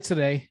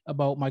today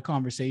about my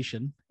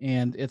conversation,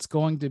 and it's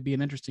going to be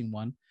an interesting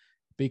one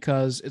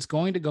because it's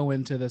going to go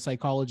into the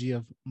psychology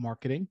of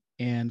marketing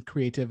and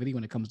creativity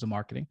when it comes to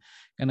marketing.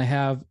 And I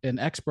have an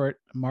expert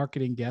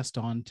marketing guest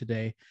on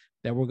today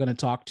that we're going to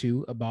talk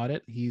to about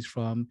it. He's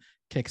from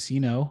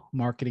Kexino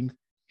Marketing,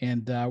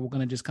 and we're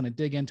going to just kind of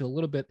dig into a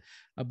little bit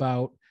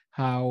about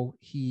how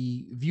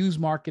he views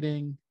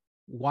marketing,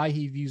 why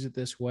he views it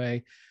this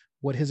way,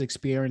 what his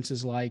experience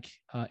is like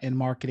in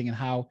marketing, and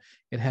how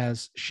it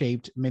has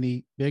shaped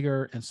many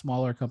bigger and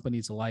smaller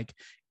companies alike,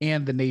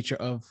 and the nature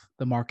of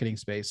the marketing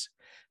space.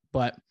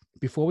 But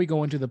before we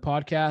go into the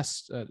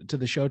podcast, to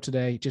the show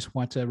today, just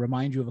want to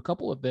remind you of a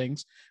couple of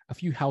things, a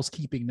few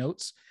housekeeping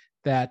notes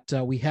that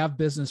we have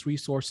business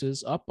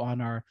resources up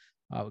on our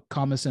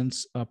Common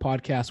Sense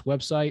podcast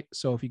website.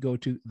 So if you go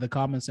to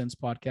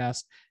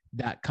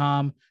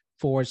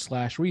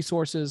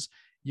thecommonsensepodcast.com/resources,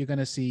 you're going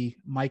to see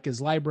Micah's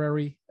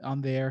library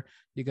on there.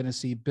 You're going to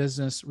see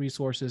business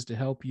resources to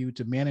help you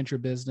to manage your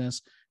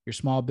business, your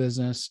small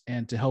business,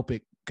 and to help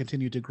it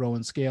continue to grow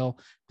and scale.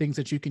 Things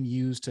that you can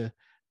use to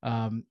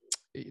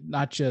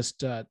not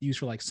just use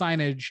for like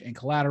signage and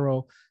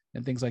collateral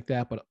and things like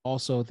that, but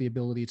also the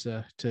ability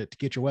to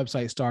get your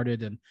website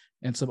started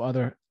and some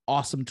other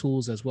awesome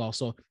tools as well.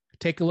 So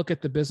take a look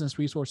at the business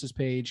resources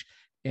page,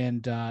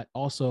 and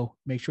also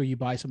make sure you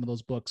buy some of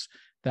those books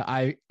that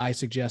I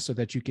suggest so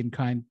that you can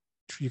try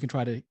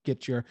to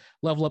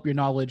level up your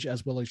knowledge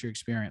as well as your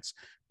experience.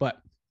 But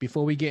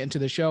before we get into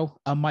the show,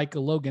 I'm Micah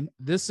Logan.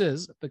 This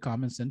is the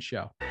Common Sense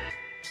Show.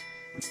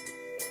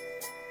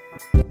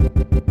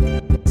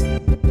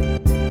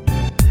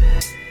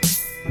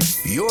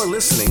 You're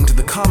listening to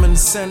the Common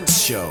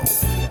Sense Show.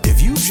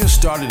 If you've just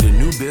started a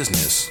new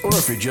business, or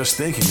if you're just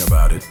thinking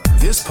about it,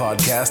 this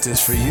podcast is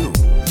for you.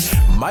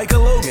 Micah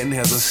Logan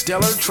has a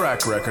stellar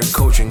track record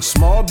coaching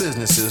small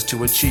businesses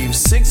to achieve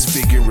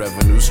six-figure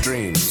revenue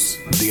streams.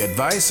 The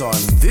advice on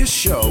this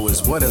show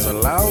is what has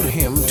allowed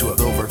him to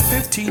have over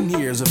 15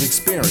 years of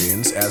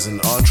experience as an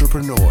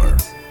entrepreneur.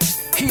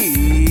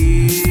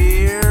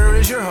 Here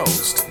is your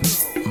host,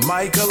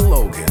 Micah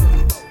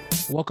Logan.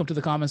 Welcome to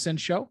the Common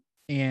Sense Show,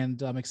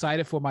 and I'm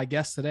excited for my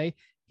guest today.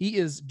 He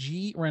is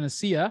G.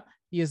 Renaccia.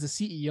 He is the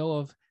CEO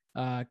of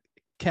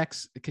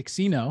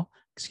Kexino,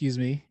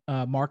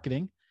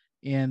 Marketing.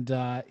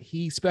 And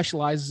he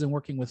specializes in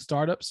working with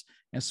startups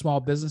and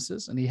small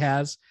businesses. And he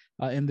has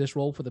in this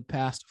role for the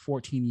past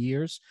 14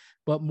 years.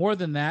 But more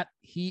than that,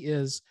 he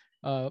is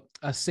a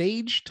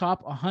Sage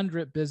Top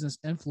 100 Business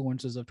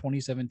Influencers of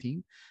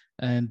 2017.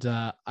 And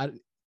a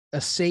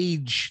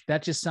Sage,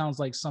 that just sounds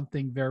like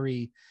something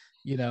very,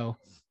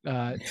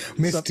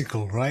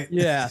 mystical, right?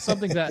 Yeah,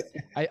 something that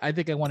I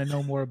think I want to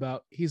know more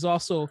about. He's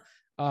also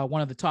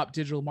one of the top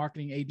digital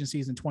marketing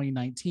agencies in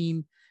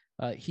 2019.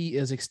 He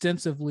is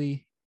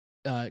extensively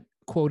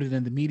quoted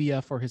in the media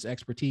for his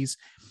expertise.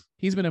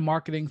 He's been in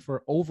marketing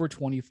for over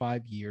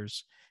 25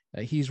 years.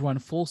 He's run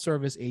full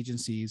service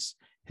agencies.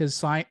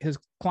 His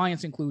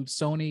clients include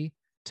Sony,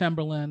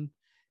 Timberland,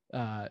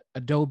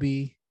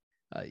 Adobe,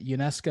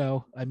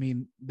 UNESCO. I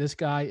mean, this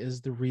guy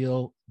is the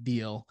real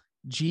deal.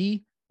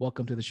 G,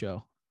 welcome to the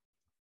show.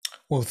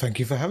 Well, thank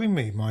you for having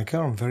me, Micah.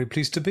 I'm very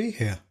pleased to be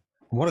here.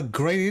 What a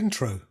great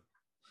intro.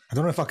 I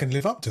don't know if I can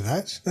live up to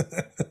that.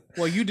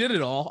 Well, you did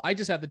it all. I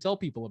just have to tell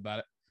people about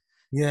it.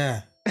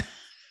 Yeah.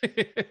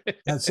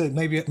 That's it.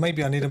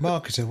 Maybe I need a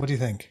marketer. What do you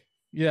think?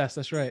 Yes,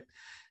 that's right.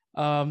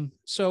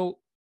 So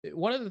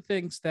one of the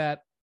things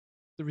that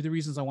the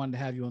reasons I wanted to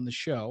have you on the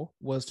show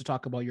was to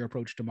talk about your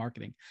approach to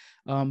marketing.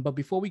 But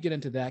before we get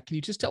into that, can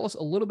you just tell us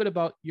a little bit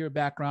about your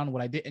background,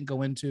 what I didn't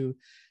go into,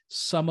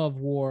 some of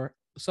what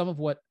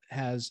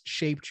has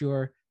shaped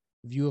your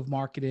view of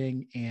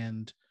marketing,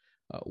 and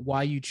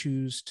why you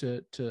choose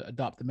to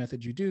adopt the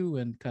method you do,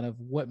 and kind of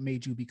what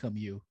made you become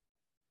you?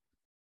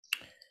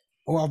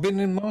 Well, I've been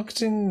in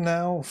marketing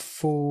now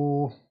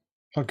for,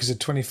 like I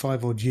said,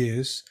 25 odd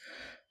years.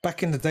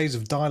 Back in the days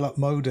of dial-up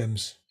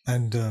modems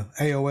and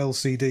AOL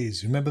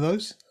CDs. Remember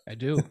those? I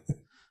do.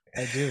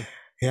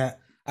 Yeah.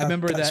 I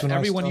remember that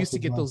everyone used to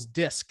get those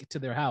discs to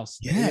their house,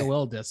 the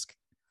AOL disc.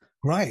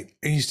 Right.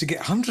 And you used to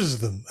get hundreds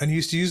of them, and you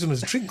used to use them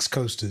as drinks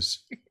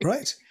coasters,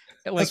 right?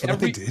 Like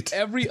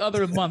every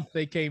other month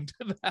they came to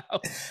the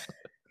house.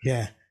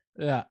 Yeah.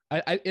 Yeah.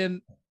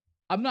 And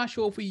I'm not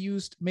sure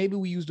if maybe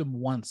we used them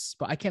once,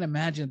 but I can't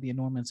imagine the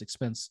enormous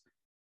expense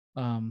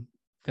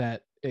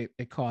that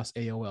it cost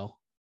AOL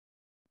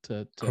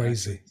to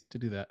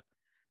do that.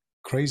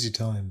 Crazy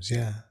times.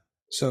 Yeah.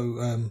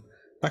 So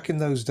back in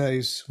those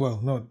days, well,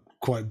 not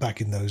quite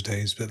back in those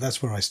days, but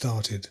that's where I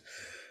started.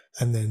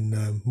 And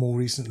then more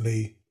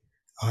recently,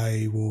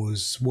 I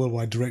was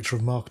worldwide director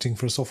of marketing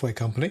for a software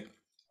company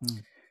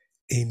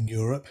in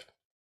Europe.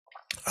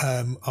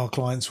 Our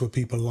clients were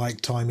people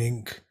like Time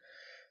Inc.,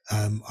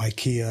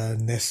 IKEA,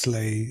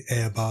 Nestle,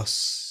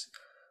 Airbus,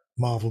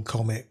 Marvel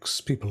Comics,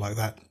 people like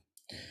that.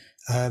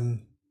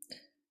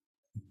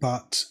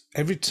 But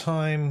every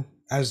time,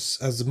 as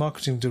the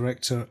marketing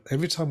director,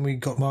 every time we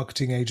got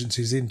marketing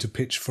agencies in to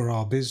pitch for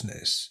our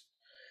business,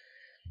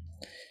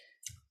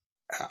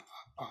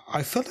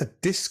 I felt a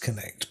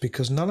disconnect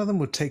because none of them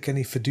would take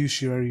any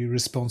fiduciary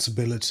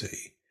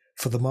responsibility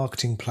for the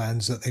marketing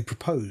plans that they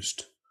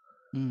proposed.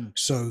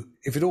 So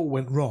if it all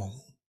went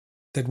wrong,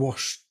 they'd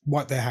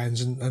wipe their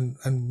hands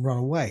and run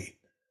away.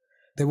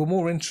 They were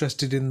more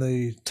interested in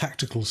the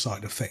tactical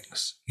side of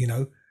things,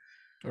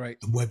 Right.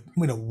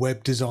 The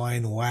web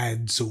design or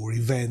ads or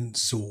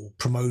events or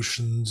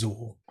promotions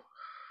or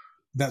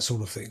that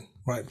sort of thing,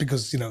 right?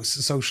 Because,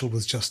 social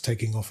was just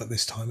taking off at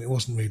this time. It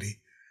wasn't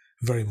really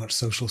very much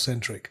social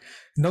centric.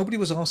 Nobody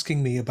was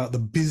asking me about the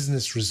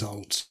business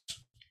results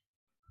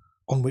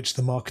on which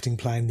the marketing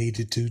plan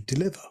needed to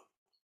deliver,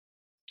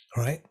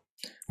 right?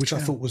 Which I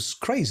thought was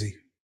crazy.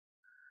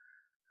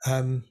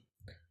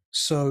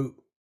 So,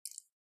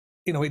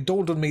 it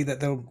dawned on me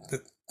that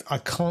I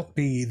can't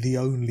be the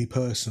only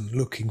person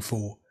looking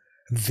for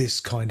this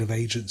kind of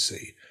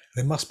agency.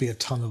 There must be a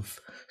ton of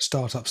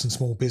startups and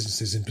small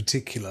businesses in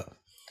particular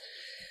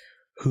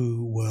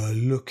who were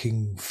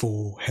looking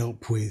for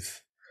help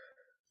with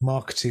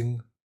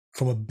marketing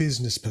from a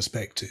business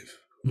perspective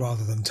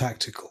rather than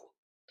tactical.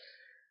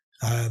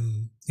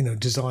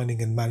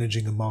 Designing and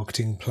managing a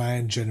marketing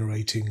plan,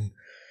 generating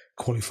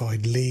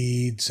qualified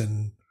leads,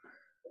 and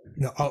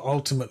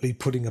ultimately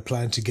putting a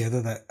plan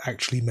together that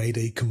actually made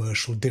a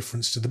commercial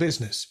difference to the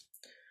business.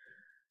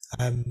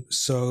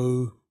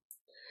 So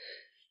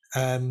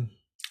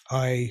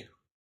I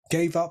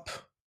gave up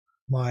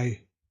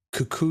my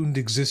cocooned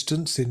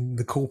existence in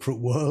the corporate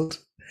world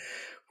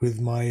with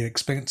my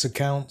expense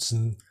accounts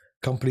and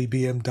company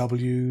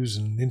BMWs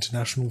and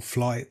international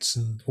flights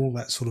and all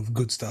that sort of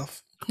good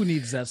stuff. Who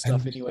needs that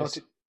stuff anyways?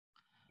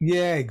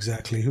 Yeah,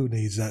 exactly. Who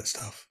needs that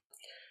stuff?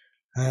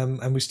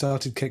 And we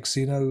started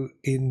Kexino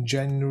in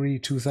January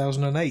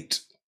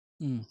 2008.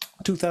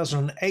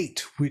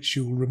 2008, which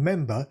you'll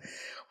remember,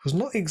 was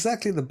not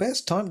exactly the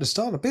best time to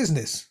start a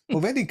business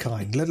of any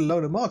kind, let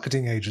alone a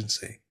marketing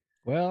agency.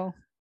 Well,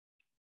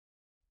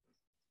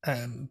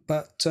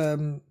 but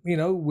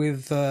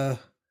with a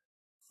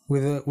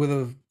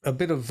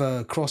bit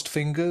of crossed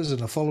fingers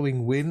and a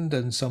following wind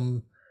and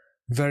some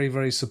very,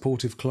 very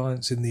supportive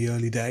clients in the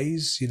early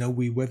days,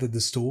 we weathered the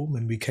storm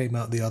and we came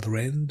out the other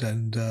end.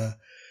 And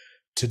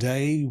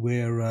today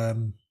we're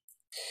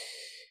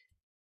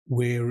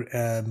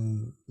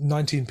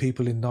 19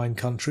 people in 9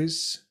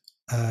 countries.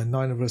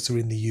 9 of us are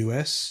in the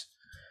US.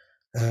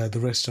 The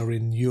rest are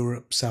in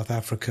Europe, South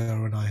Africa,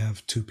 and I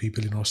have 2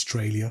 people in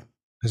Australia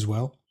as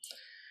well.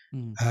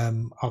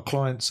 Our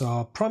clients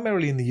are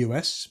primarily in the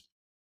US.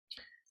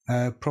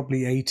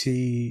 Probably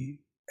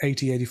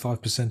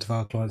 85% of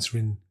our clients are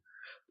in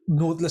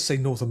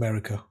North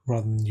America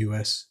rather than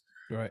US.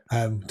 Right.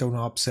 Don't want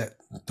to upset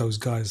those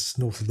guys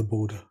north of the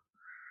border.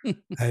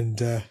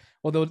 And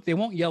although they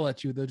won't yell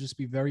at you, they'll just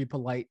be very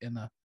polite and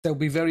they'll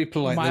be very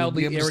polite,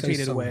 mildly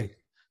irritated away.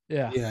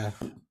 Yeah.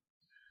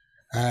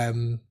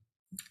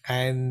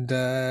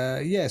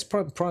 It's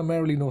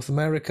primarily North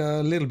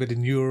America, a little bit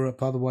in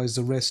Europe. Otherwise,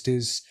 the rest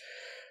is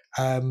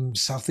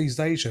Southeast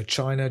Asia,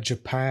 China,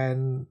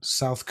 Japan,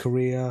 South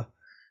Korea,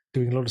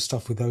 doing a lot of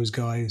stuff with those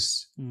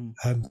guys,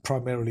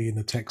 primarily in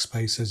the tech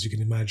space, as you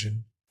can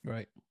imagine.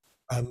 Right.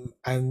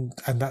 And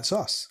that's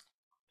us.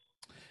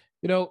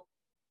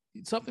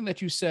 Something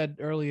that you said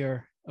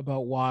earlier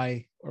about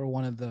why, or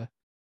one of the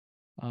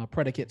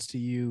predicates to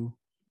you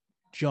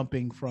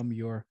jumping from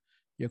your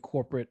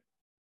corporate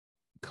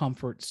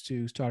comforts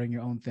to starting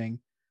your own thing,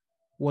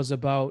 was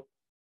about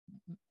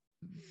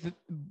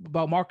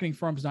marketing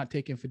firms not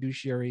taking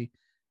fiduciary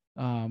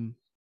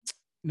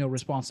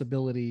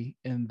responsibility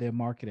in their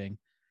marketing.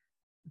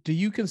 Do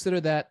you consider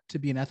that to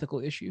be an ethical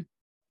issue?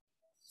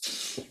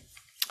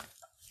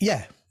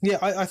 Yeah,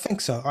 I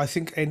think so. I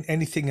think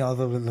anything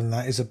other than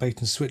that is a bait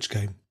and switch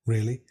game,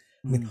 really.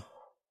 I mean,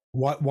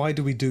 why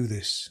do we do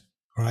this,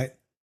 right?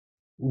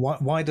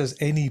 Why does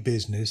any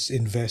business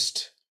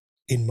invest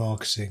in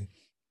marketing?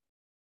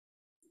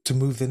 To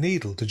move the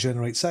needle, to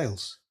generate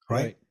sales,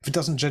 right? If it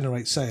doesn't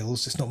generate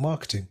sales, it's not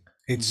marketing.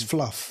 It's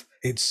fluff.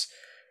 It's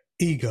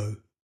ego.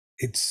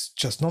 It's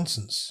just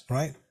nonsense,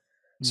 right?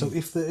 So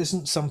if there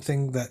isn't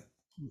something that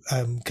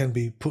can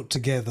be put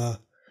together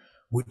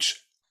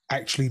which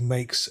actually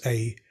makes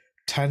a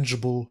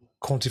tangible,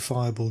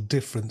 quantifiable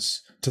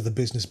difference to the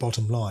business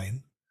bottom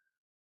line,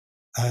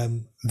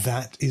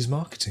 that is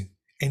marketing.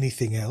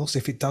 Anything else,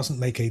 if it doesn't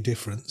make a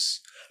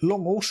difference,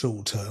 long or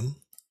short term,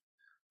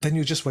 then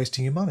you're just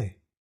wasting your money.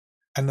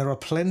 And there are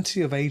plenty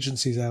of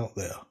agencies out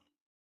there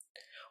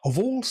of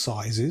all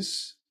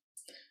sizes,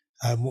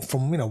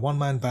 from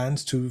one-man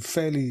bands to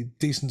fairly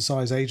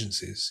decent-sized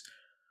agencies,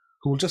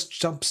 who will just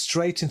jump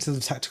straight into the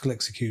tactical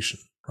execution,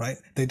 right?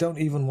 They don't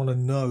even want to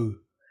know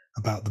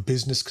about the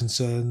business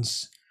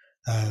concerns,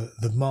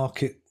 the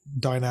market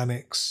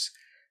dynamics,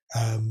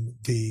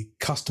 the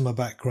customer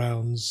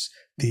backgrounds,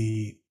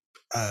 the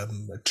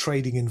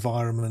trading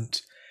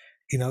environment.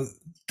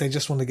 They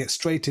just want to get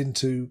straight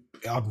into,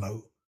 I don't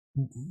know,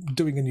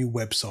 doing a new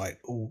website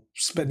or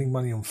spending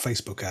money on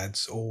Facebook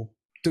ads or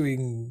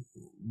doing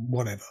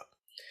whatever.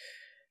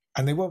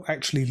 And they won't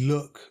actually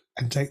look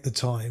and take the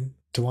time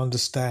to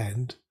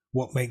understand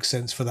what makes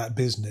sense for that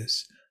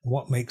business,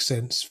 what makes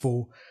sense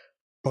for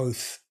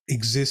both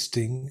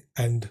existing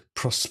and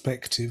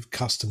prospective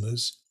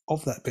customers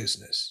of that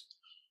business,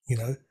 you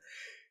know.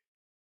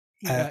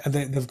 Yeah. And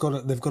they've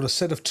got a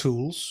set of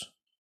tools,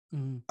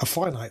 Mhm. a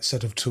finite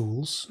set of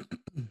tools,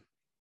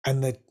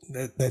 and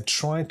they're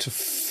trying to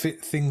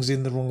fit things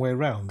in the wrong way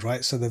around,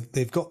 right? So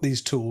they've got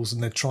these tools,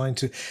 and they're trying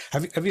to.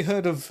 Have you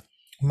heard of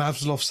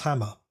Maslow's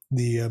hammer,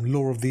 the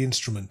law of the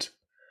instrument?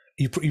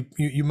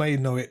 You may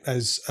know it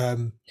as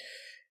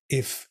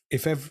if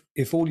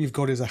all you've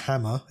got is a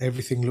hammer,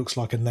 everything looks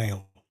like a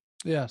nail.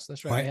 Yes,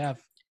 that's right. Right? I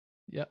have.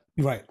 Yeah.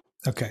 Right.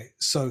 Okay.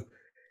 So,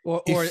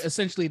 Or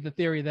essentially the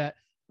theory that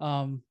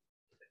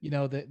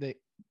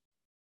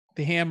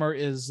the hammer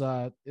is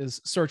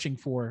searching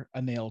for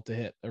a nail to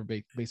hit, or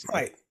basically.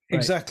 Right.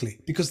 Exactly,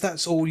 because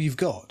that's all you've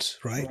got,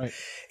 right?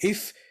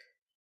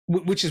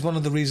 Which is one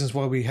of the reasons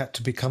why we had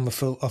to become a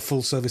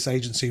full service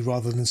agency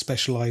rather than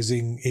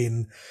specializing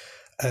in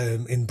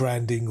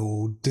branding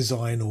or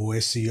design or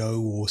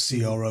SEO or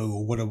CRO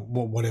or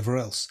whatever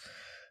else.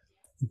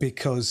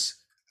 Because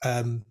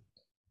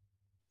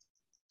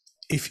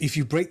if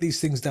you break these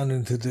things down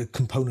into the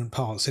component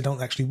parts, they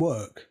don't actually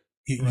work.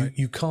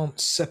 You can't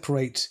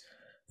separate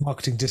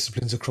marketing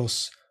disciplines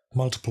across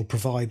multiple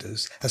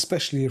providers,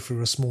 especially if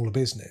you're a smaller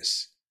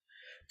business,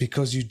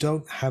 because you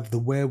don't have the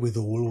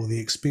wherewithal or the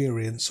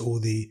experience or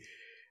the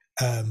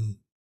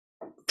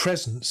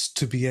presence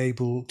to be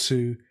able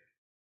to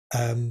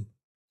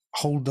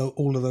hold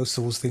all of those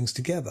sorts of things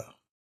together.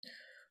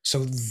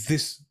 So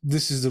this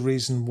is the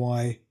reason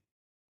why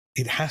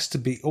it has to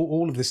be,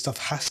 all of this stuff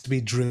has to be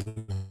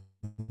driven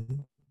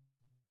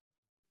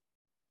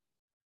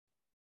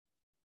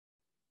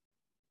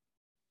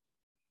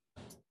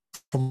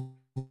from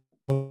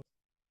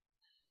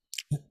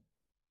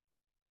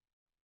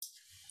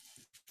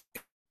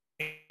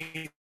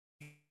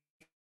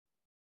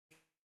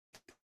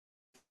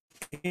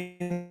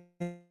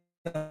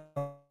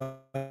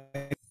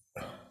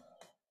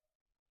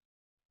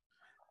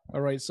All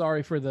right.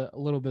 Sorry for a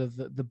little bit of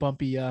the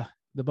bumpy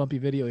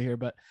video here,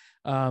 but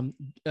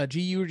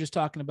G, you were just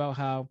talking about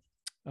how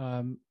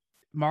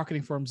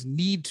marketing firms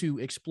need to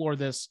explore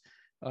this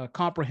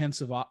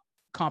comprehensive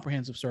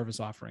service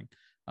offering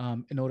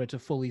in order to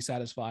fully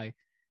satisfy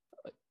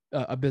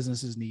a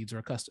business's needs or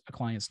a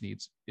client's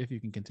needs. If you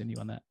can continue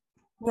on that.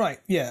 Right.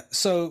 Yeah.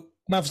 So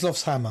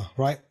Maslow's hammer,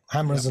 right?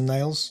 Hammers and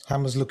nails.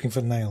 Hammers looking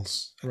for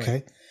nails. Okay.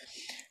 Right.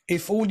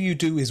 If all you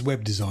do is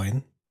web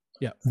design,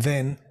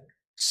 then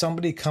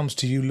somebody comes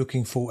to you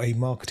looking for a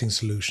marketing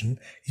solution,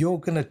 you're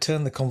going to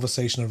turn the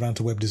conversation around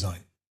to web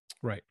design.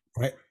 Right.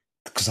 Right.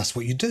 Because that's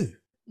what you do.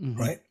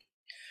 Right.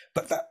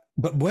 But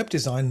web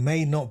design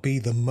may not be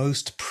the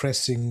most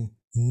pressing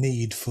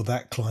need for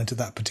that client at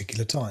that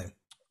particular time.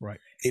 Right.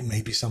 It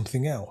may be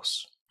something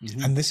else.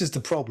 And this is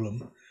the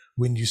problem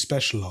when you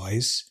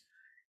specialize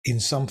in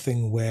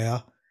something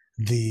where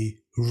the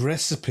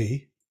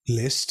recipe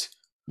list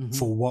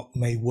for what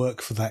may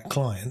work for that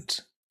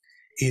client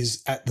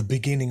is at the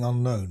beginning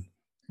unknown.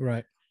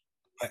 Right.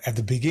 At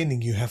the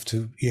beginning, you have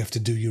to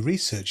do your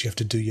research, you have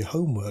to do your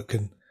homework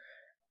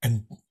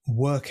and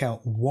work out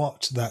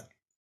what that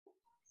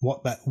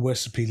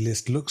recipe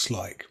list looks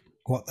like,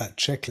 what that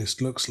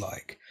checklist looks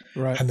like,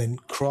 right, and then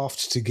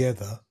craft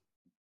together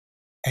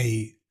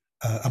a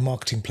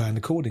marketing plan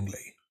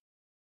accordingly.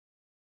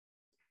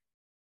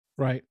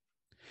 Right.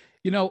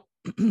 You know,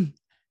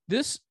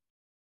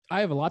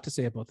 I have a lot to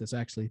say about this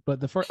actually,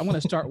 but I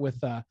want to start with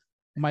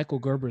Michael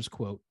Gerber's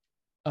quote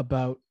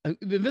about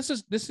this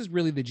is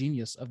really the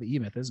genius of the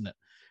E-Myth, isn't it?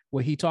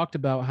 Where he talked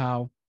about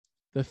how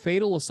the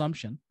fatal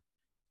assumption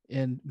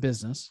in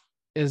business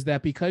is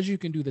that because you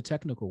can do the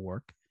technical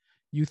work,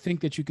 you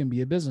think that you can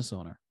be a business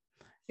owner.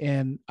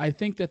 And I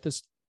think that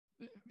this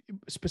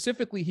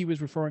specifically, he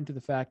was referring to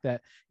the fact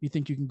that you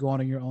think you can go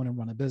on your own and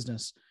run a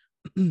business.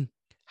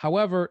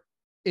 However,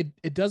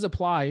 it does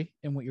apply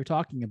in what you're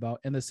talking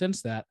about, in the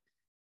sense that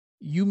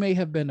you may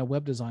have been a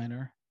web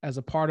designer as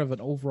a part of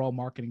an overall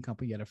marketing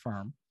company at a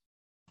firm,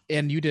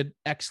 and you did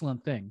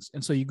excellent things.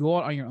 And so you go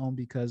out on your own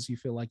because you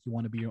feel like you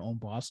want to be your own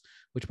boss,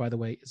 which, by the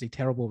way, is a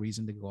terrible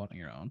reason to go out on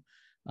your own.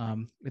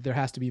 There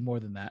has to be more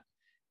than that.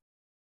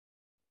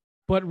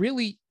 But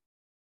really,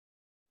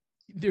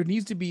 there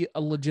needs to be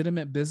a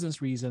legitimate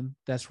business reason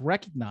that's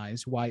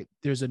recognized why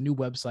there's a new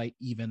website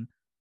even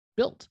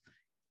built.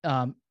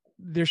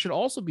 There should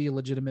also be a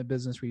legitimate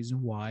business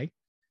reason why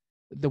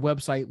the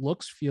website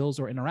looks, feels,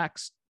 or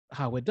interacts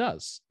how it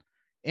does.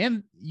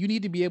 And you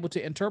need to be able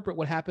to interpret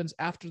what happens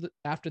after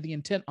the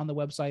intent on the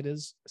website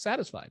is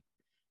satisfied.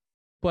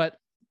 But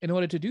in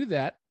order to do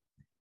that,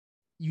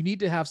 you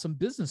need to have some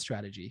business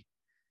strategy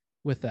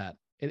with that.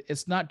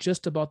 It's not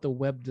just about the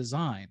web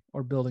design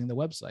or building the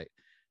website.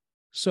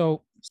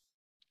 So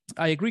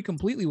I agree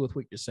completely with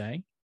what you're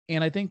saying.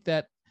 And I think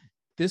that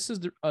this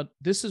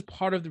is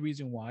part of the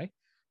reason why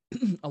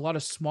a lot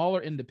of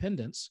smaller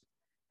independents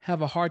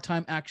have a hard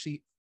time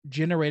actually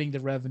generating the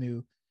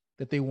revenue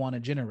that they want to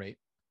generate,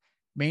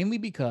 mainly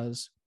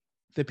because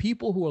the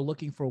people who are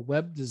looking for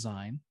web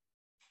design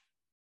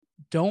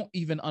don't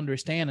even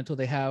understand until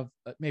they have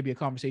maybe a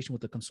conversation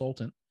with a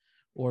consultant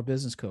or a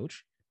business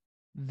coach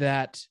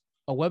that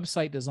a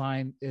website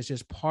design is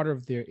just part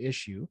of their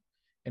issue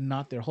and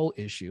not their whole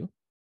issue.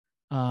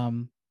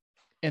 And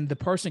the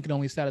person can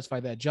only satisfy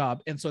that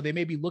job. And so they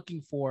may be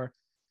looking for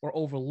or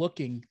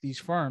overlooking these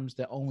firms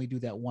that only do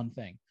that one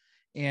thing.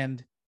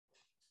 And,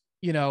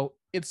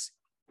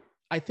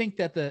 I think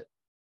that the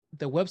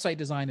website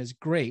design is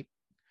great,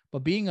 but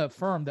being a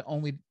firm that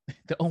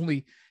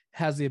only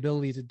has the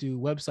ability to do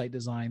website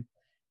design,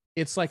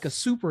 it's like a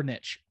super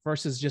niche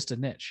versus just a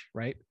niche,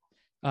 right?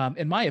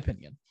 In my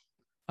opinion,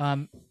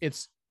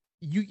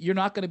 you're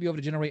not going to be able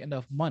to generate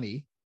enough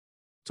money.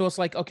 So it's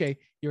like, okay,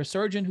 you're a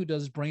surgeon who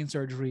does brain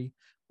surgery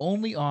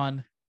only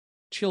on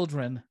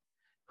children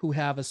who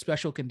have a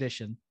special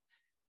condition,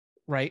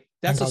 right?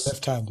 That's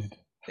left-handed,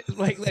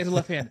 like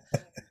left-handed.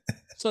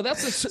 So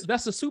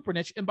that's a super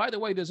niche. And by the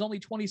way, there's only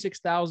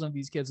 26,000 of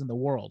these kids in the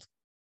world.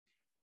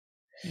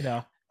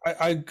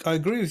 I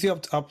agree with you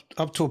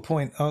up to a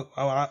point.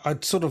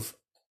 I'd sort of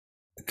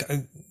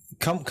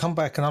come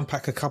back and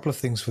unpack a couple of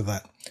things with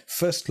that.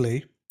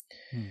 Firstly,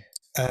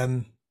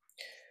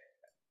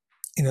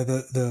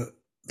 the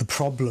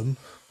problem,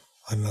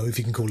 I don't know if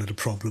you can call it a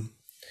problem,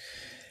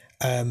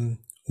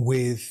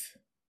 with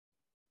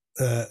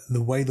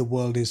the way the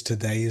world is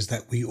today is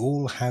that we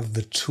all have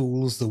the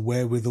tools, the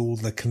wherewithal,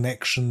 the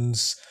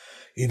connections.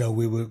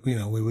 We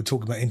were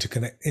talking about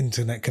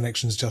internet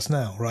connections just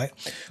now, right?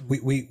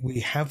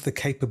 We have the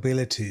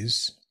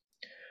capabilities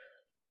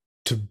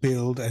to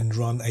build and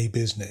run a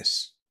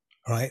business,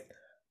 right?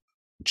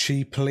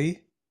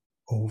 Cheaply,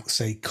 or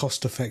say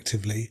cost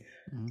effectively,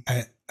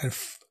 and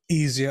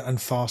easier and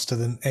faster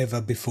than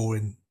ever before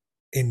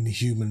in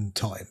human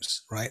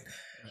times, right?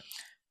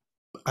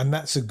 And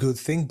that's a good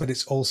thing, but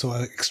it's also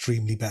an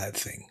extremely bad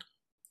thing,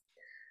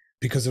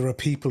 because there are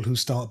people who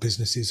start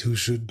businesses who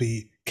should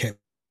be kept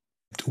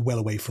well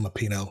away from a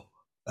P&L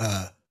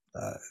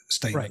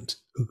statement, right,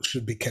 who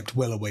should be kept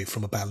well away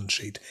from a balance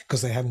sheet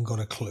because they haven't got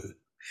a clue.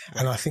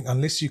 And I think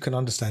unless you can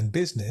understand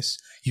business,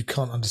 you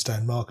can't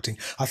understand marketing.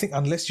 I think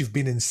unless you've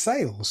been in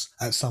sales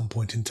at some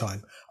point in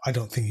time, I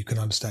don't think you can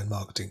understand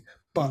marketing.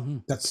 But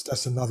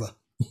that's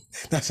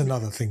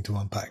another thing to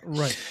unpack.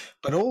 Right.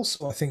 But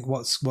also, I think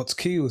what's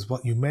key was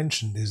what you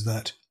mentioned is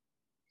that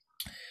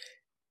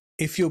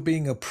if you're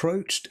being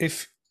approached,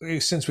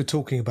 since we're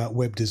talking about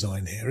web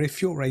design here,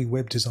 if you're a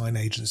web design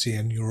agency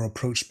and you're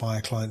approached by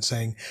a client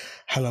saying,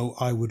 "Hello,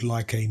 I would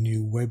like a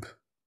new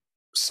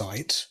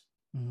website,"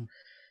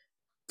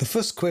 the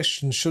first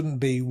question shouldn't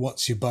be,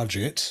 "What's your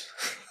budget?"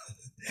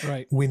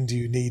 Right. "When do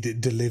you need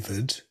it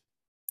delivered?"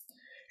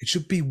 It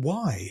should be,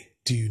 "Why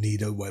do you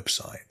need a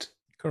website?"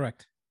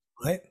 Correct.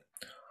 Right?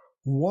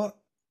 What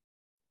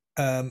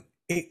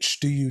itch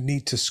do you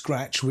need to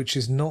scratch which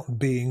is not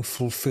being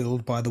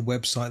fulfilled by the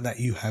website that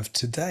you have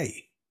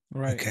today?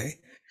 Right. Okay.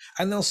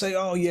 And they'll say,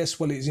 "Oh yes,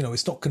 well,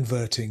 it's not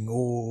converting,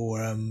 or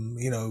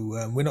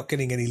we're not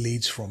getting any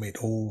leads from it,"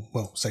 or,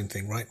 well, same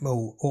thing, right?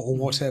 Or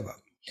whatever.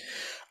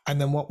 And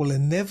then what will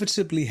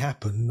inevitably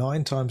happen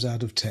 9 times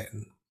out of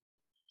 10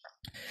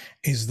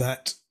 is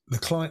that the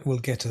client will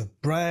get a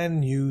brand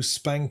new,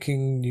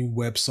 spanking new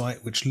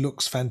website which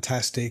looks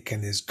fantastic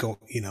and has got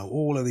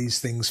all of these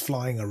things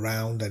flying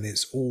around and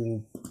it's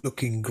all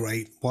looking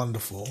great,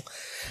 wonderful,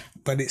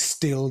 but it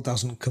still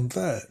doesn't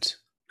convert.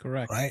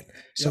 Correct. Right?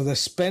 So they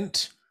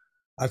spent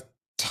a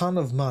ton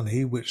of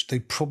money, which they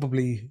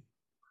probably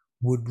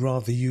would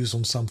rather use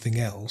on something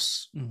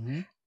else,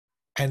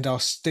 and are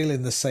still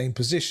in the same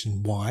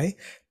position. Why?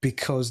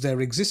 Because their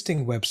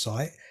existing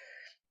website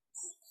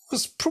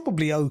was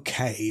probably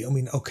okay. I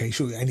mean, okay,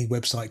 sure, any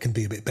website can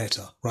be a bit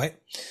better, right?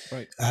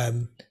 Right.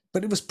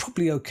 But it was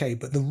probably okay.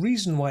 But the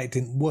reason why it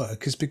didn't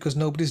work is because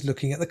nobody's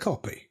looking at the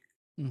copy,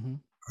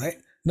 right?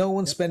 No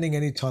one's spending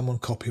any time on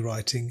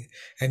copywriting,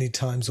 any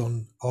times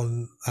on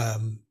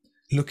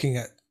looking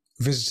at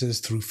visitors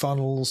through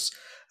funnels,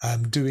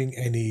 doing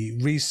any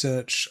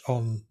research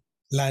on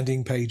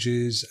landing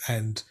pages,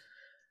 and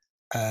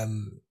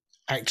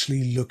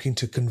actually looking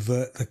to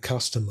convert the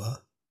customer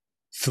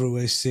through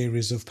a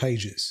series of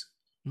pages,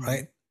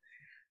 right?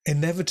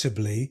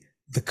 Inevitably,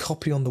 the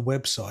copy on the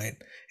website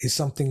is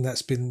something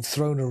that's been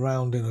thrown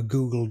around in a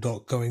Google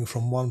Doc going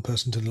from one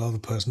person to another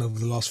person over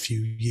the last few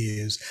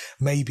years.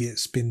 Maybe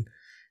it's been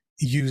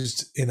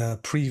used in a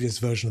previous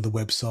version of the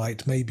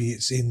website. Maybe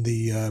it's in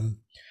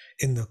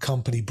the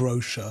company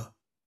brochure.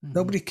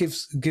 Nobody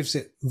gives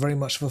it very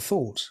much of a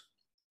thought.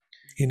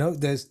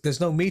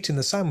 There's no meat in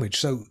the sandwich.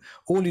 So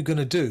all you're going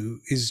to do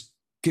is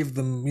give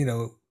them,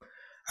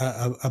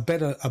 a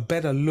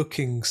better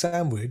looking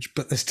sandwich,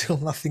 but there's still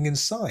nothing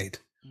inside.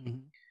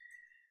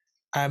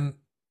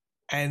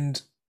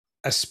 And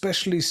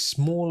especially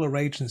smaller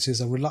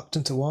agencies are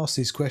reluctant to ask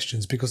these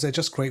questions because they're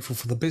just grateful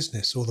for the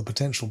business or the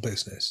potential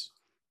business,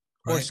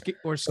 right?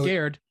 Or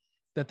scared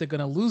that they're going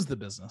to lose the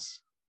business.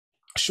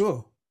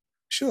 Sure.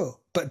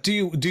 But do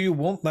you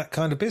want that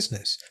kind of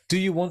business? Do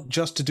you want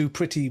just to do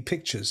pretty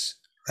pictures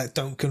that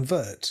don't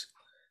convert?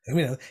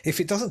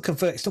 If it doesn't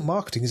convert, it's not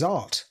marketing, it's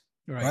art,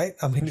 right?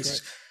 I mean,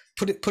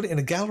 put it in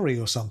a gallery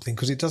or something,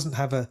 because it doesn't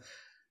have a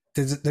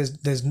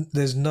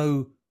there's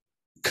no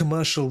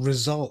commercial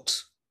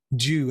result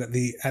due at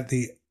the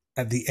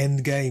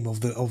end game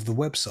of the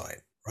website,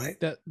 right?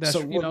 That's,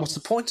 so what's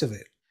the point of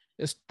it?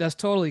 That's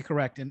totally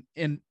correct.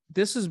 And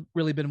this has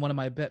really been one of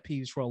my pet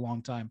peeves for a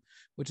long time,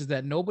 which is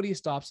that nobody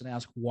stops and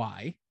asks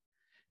why,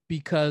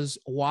 because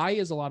why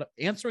is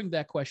answering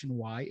that question,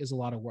 why, is a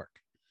lot of work.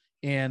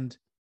 And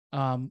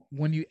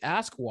when you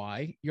ask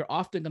why, you're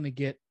often going to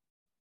get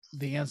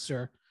the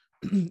answer,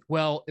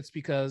 well, it's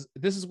because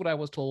this is what I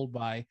was told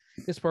by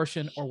this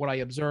person, or what I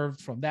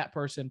observed from that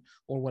person,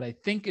 or what I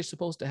think is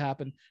supposed to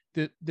happen.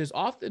 There's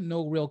often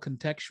no real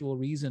contextual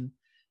reason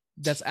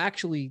that's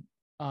actually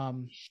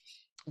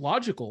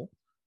logical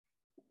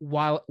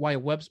why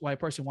a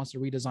person wants to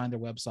redesign their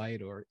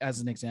website, or,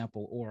 as an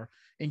example, or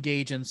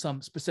engage in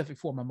some specific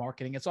form of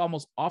marketing. It's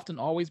often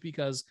always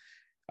because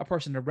a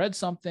person had read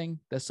something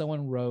that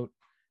someone wrote.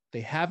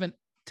 They haven't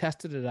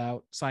tested it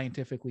out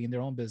scientifically in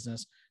their own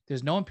business.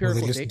 There's no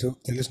empirical data.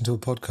 They listen to a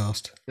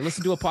podcast. They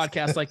listen to a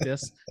podcast like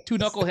this, two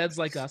knuckleheads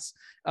like us.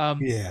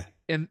 Yeah.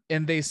 And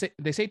they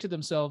say to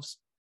themselves,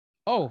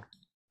 oh,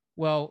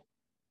 well,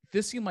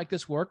 this seemed like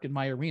this worked in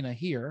my arena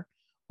here,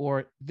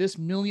 or this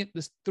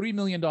 $3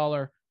 million,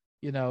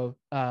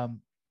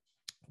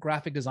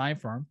 graphic design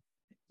firm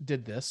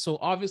did this. So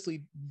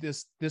obviously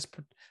this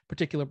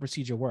particular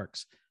procedure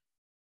works.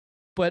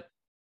 But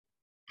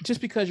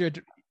just because you're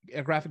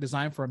a graphic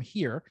design firm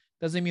here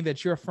doesn't mean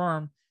that your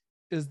firm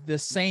is the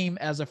same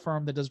as a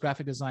firm that does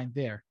graphic design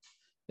there.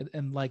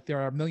 And like,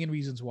 there are a million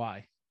reasons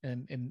why.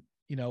 And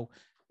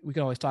we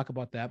can always talk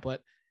about that,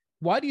 but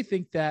why do you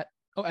think that,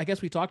 I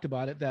guess we talked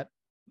about it, that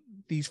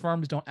these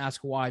firms don't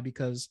ask why,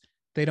 because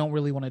they don't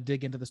really want to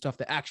dig into the stuff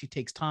that actually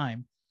takes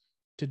time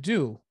to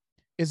do.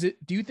 Do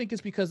you think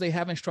it's because they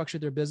haven't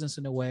structured their business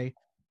in a way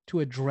to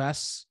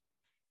address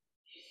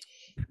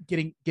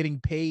getting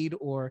paid,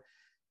 or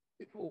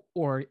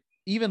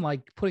even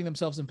like putting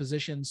themselves in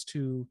positions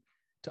to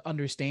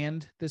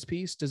understand this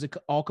piece? Does it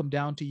all come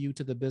down to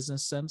the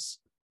business sense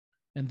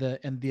and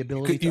the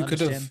ability to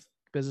understand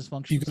business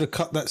functions? You could have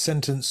cut that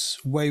sentence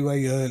way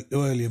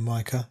earlier,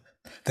 Micah.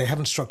 They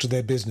haven't structured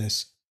their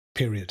business,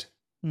 period.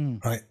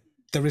 Right?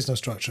 There is no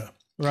structure.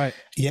 Right.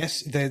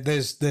 Yes,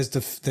 there's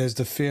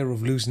the fear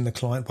of losing the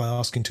client by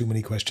asking too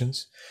many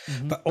questions,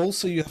 but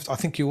also I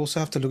think you also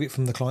have to look at it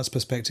from the client's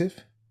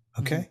perspective.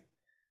 Okay.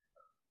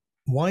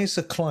 Why is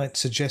the client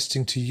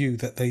suggesting to you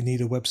that they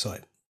need a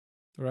website?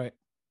 Right.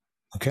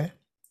 Okay.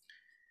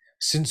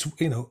 Since,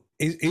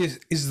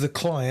 is the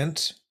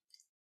client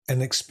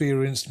an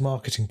experienced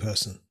marketing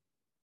person?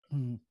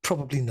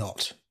 Probably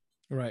not.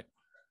 Right.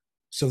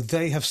 So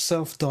they have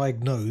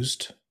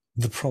self-diagnosed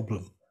the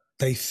problem.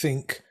 They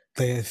think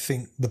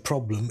the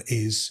problem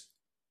is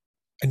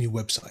a new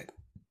website.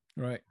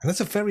 Right. And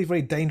that's a very,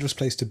 very dangerous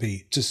place to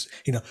be. Just,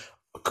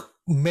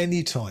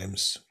 many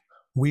times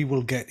we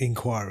will get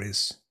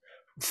inquiries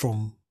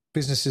from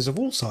businesses of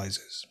all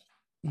sizes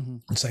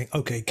and saying,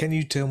 okay, can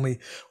you tell me,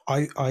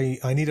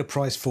 I need a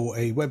price for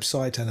a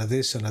website and a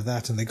this and a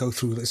that, and they go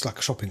through, it's like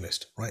a shopping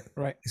list, right?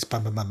 Right. It's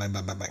bang, bang, bang, bang,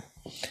 bang, bang, bang.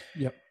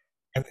 Yep.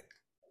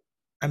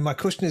 And my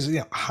question is,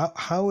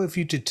 how have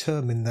you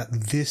determined that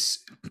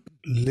this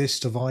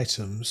list of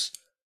items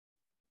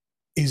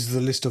is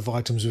the list of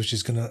items which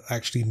is going to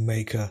actually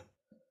make a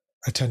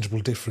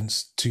tangible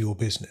difference to your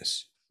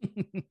business?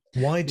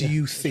 Why do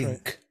you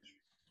think,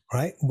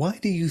 right? Why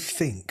do you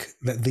think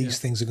that these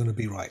things are going to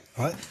be right?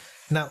 Right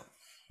now,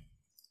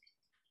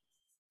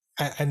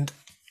 and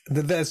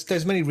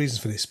there's many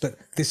reasons for this, but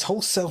this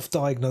whole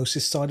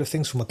self-diagnosis side of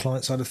things, from a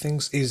client side of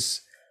things,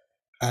 is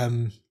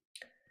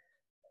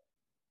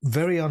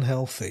very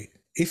unhealthy.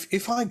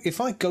 If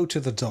I go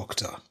to the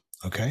doctor,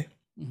 okay,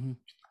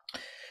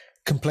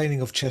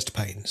 complaining of chest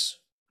pains,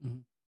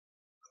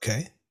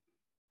 okay,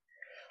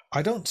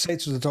 I don't say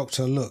to the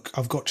doctor, look,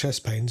 I've got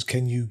chest pains,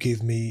 can you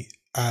give me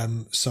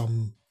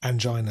some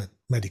angina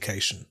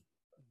medication?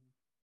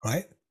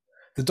 Right?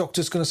 The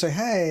doctor's going to say,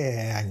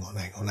 hey, hang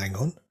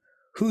on.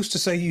 Who's to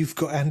say you've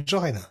got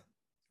angina?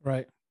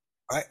 Right.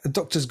 Right? The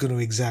doctor's going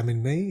to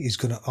examine me. He's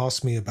going to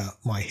ask me about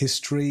my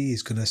history.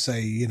 He's going to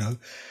say,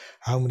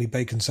 how many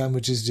bacon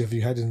sandwiches have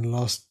you had in the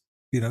last,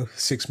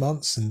 6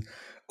 months? And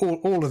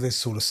all of this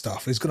sort of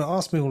stuff. He's going to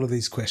ask me all of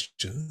these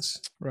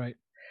questions. Right.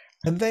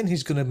 And then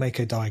he's going to make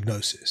a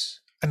diagnosis.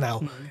 And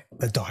now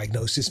the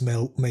diagnosis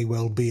may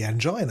well be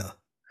angina,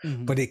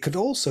 but it could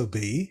also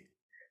be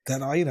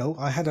that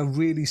I had a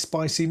really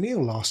spicy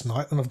meal last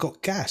night and I've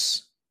got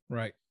gas.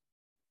 Right.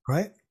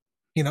 Right.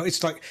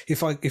 It's like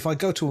if I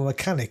go to a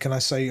mechanic and I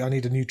say I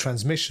need a new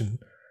transmission,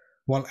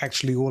 well,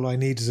 actually all I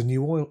need is a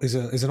new oil, is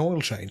an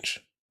oil change.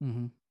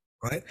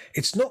 Right.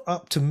 It's not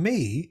up to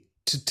me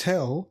to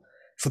tell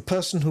the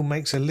person who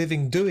makes a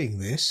living doing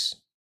this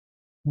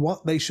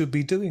what they should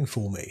be doing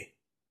for me.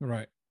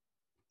 Right.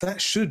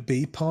 That should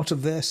be part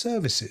of their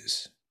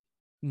services.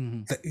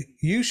 That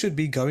you should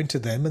be going to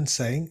them and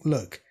saying,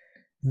 look,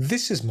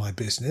 this is my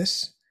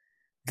business.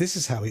 This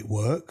is how it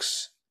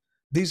works.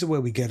 These are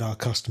where we get our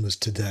customers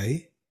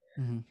today.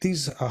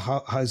 These are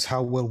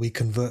how well we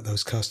convert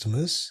those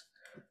customers.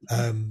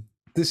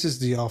 This is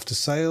the after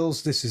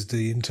sales. This is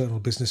the internal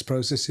business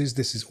processes.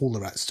 This is all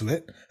the rats to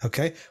it.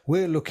 Okay.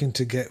 We're looking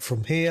to get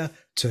from here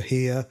to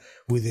here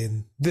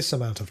within this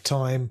amount of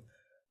time.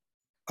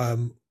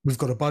 We've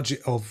got a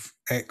budget of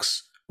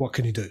X. What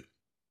can you do?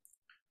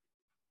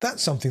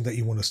 That's something that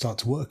you want to start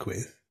to work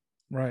with.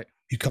 Right.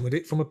 You come at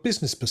it from a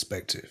business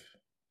perspective.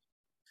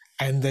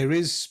 And there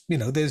is,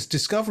 there's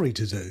discovery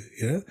to do.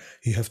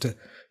 You have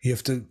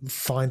to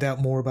find out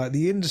more about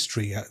the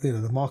industry,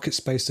 the market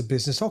space the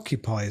business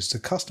occupies, the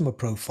customer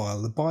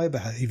profile, the buyer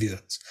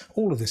behaviors,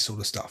 all of this sort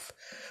of stuff,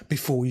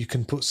 before you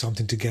can put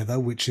something together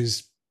which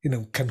is,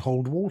 can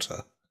hold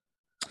water.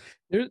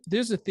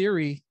 There's a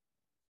theory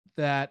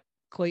that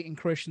Clayton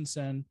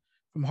Christensen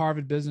from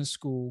Harvard Business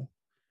School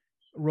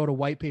wrote a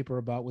white paper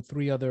about with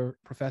 3 other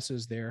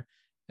professors there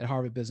at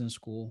Harvard Business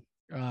School.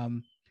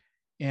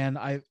 And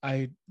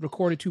I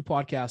recorded 2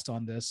 podcasts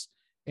on this,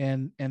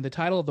 and the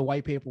title of the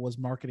white paper was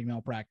Marketing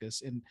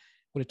Malpractice. And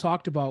what it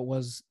talked about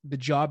was the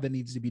job that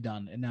needs to be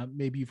done. And now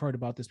maybe you've heard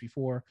about this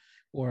before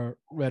or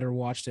read or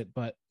watched it,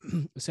 but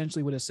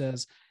essentially what it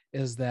says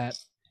is that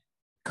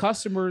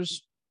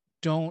customers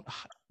don't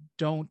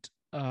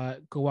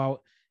go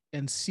out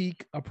and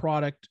seek a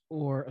product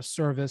or a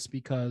service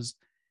because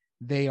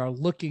they are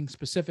looking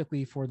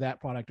specifically for that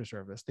product or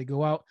service. They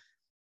go out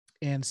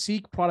and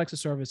seek products or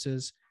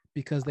services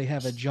because they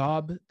have a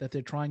job that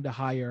they're trying to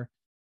hire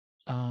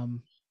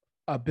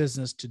a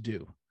business to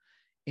do.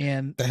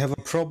 And they have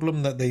a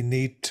problem that they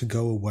need to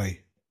go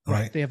away.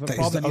 Right. They have a that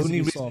problem. Is the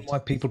only reason why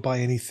people buy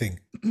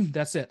anything.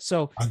 That's it.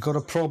 So I've got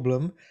a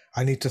problem.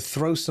 I need to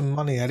throw some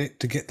money at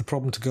it to get the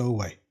problem to go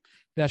away.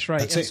 That's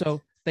right. That's and it.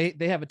 So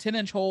they have a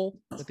 10-inch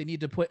hole that they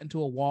need to put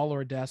into a wall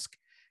or a desk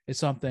or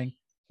something.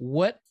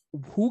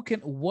 Who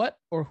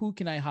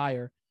can I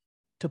hire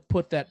to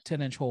put that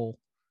 10-inch hole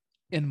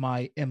in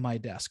my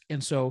desk?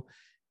 And so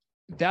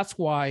that's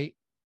why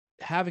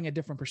having a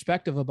different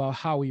perspective about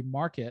how we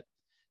market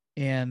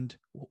and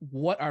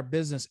what our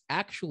business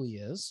actually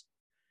is,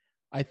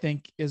 I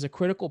think, is a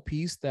critical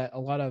piece that a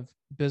lot of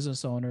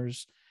business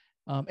owners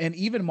and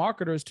even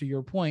marketers, to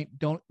your point,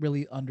 don't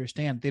really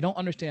understand. They don't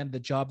understand the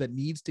job that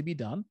needs to be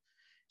done.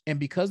 And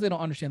because they don't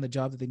understand the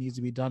job that needs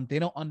to be done, they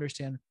don't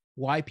understand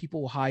why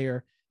people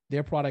hire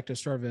their product or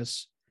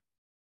service,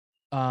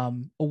 or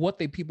what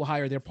people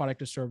hire their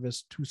product or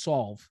service to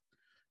solve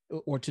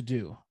or to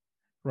do,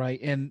 right?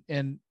 And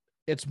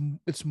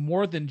it's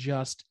more than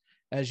just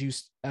as we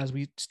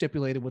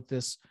stipulated with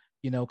this,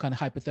 kind of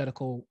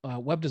hypothetical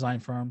web design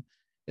firm.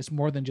 It's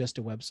more than just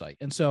a website.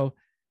 And so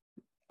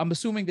I'm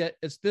assuming that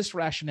it's this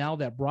rationale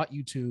that brought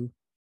you to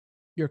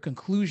your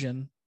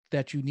conclusion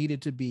that you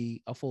needed to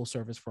be a full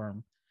service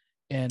firm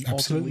and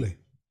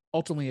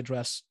ultimately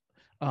address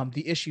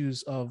the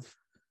issues of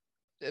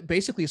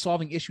basically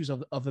solving issues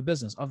of the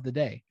business of the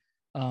day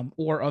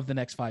or of the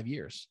next 5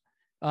 years.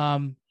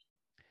 And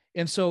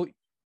so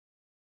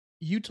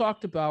you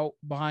talked about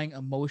buying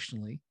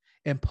emotionally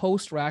and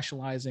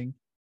post-rationalizing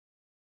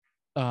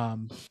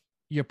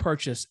your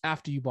purchase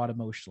after you bought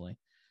emotionally.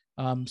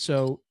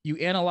 So you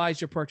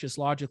analyze your purchase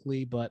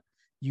logically, but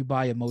you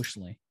buy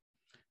emotionally.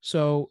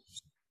 So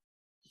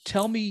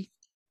tell me,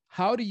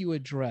 how do you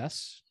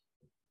address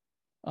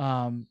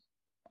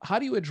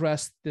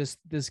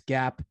this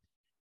gap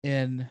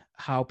in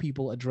how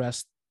people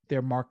address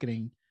their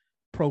marketing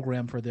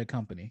program for their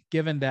company,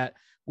 given that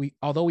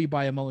although we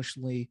buy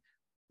emotionally,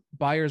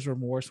 buyer's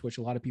remorse, which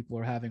a lot of people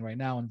are having right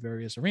now in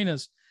various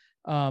arenas,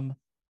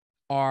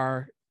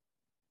 are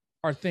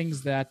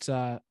things that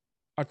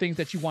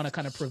you want to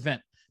kind of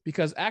prevent,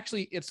 because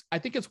actually I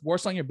think it's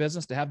worse on your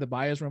business to have the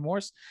buyer's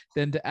remorse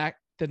than to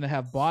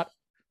have bought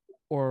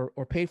or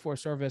paid for a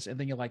service and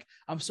then you're like,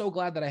 I'm so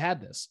glad that I had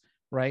this,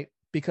 right?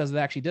 Because it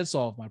actually did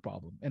solve my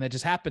problem, and it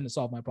just happened to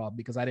solve my problem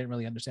because I didn't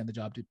really understand the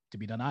job to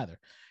be done either,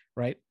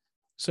 right?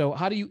 So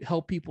how do you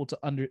help people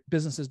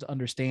businesses to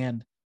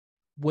understand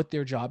what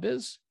their job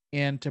is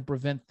and to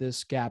prevent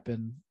this gap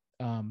in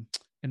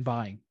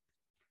buying?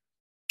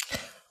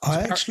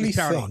 I actually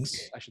think,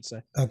 I should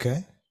say.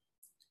 Okay.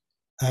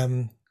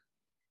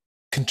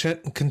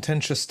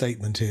 Contentious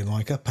statement here,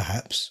 Micah,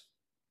 perhaps.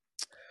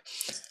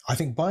 I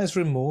think buyer's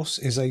remorse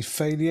is a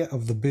failure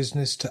of the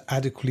business to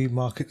adequately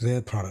market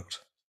their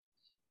product.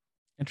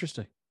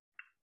 Interesting.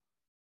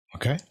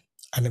 Okay.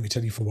 And let me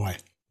tell you for why.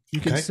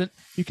 You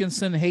can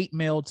send hate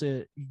mail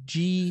to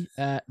G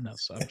at no,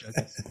 sorry, I'm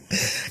joking.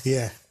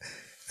 Yeah.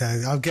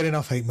 I'll get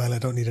enough hate mail. I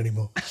don't need any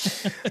more.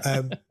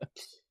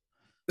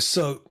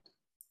 So,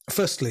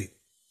 firstly,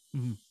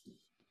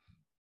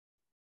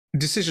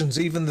 decisions,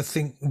 even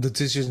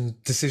the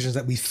decisions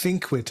that we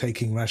think we're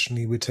taking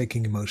rationally, we're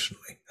taking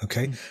emotionally.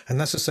 Okay. And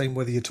that's the same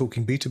whether you're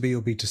talking B2B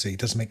or B2C. It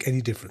doesn't make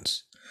any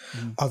difference.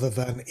 Other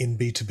than in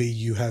B2B,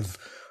 you have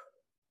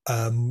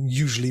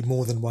usually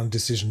more than one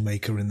decision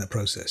maker in the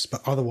process,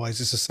 but otherwise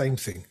it's the same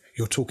thing.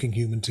 You're talking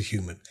human to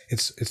human.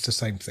 It's the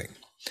same thing,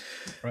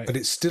 right? But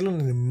it's still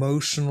an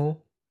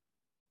emotional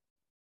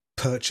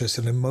purchase,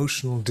 an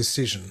emotional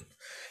decision,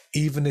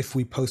 even if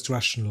we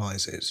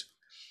post-rationalize it.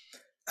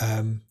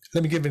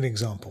 Let me give you an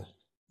example.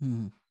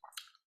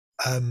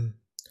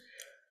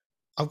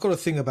 I've got a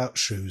thing about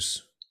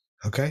shoes.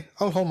 Okay,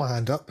 I'll hold my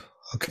hand up.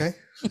 Okay,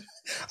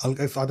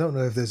 if I don't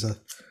know if there's a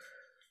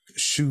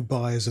Shoe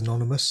Buyers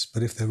Anonymous,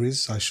 but if there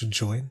is, I should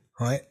join.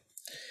 Right.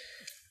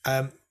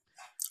 I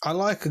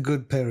like a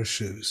good pair of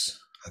shoes.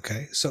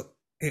 Okay, so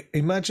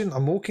imagine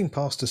I'm walking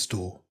past a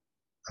store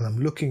and I'm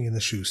looking in the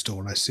shoe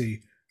store and I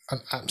see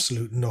an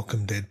absolute knock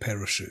 'em dead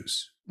pair of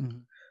shoes.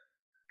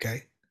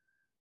 Okay.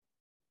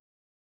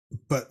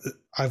 But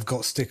I've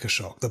got sticker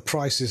shock. The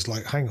price is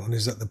like, hang on,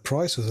 is that the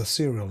price or the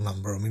serial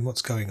number? I mean,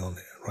 what's going on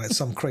here, right?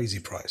 Some crazy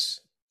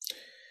price.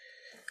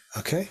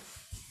 Okay.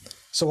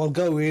 So I'll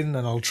go in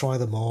and I'll try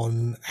them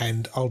on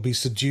and I'll be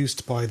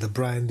seduced by the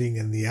branding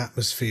and the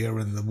atmosphere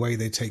and the way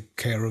they take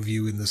care of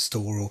you in the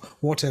store or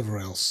whatever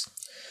else.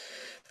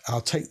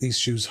 I'll take these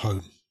shoes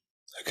home.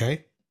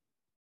 Okay.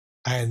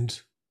 And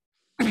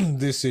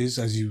this is,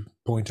 as you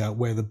point out,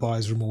 where the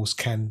buyer's remorse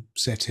can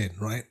set in,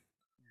 right?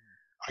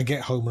 I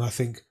get home and I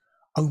think,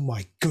 oh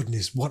my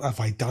goodness, what have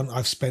I done?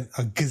 I've spent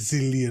a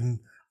gazillion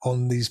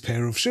on these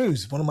pair of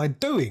shoes. What am I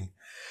doing?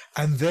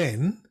 And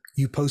then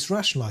you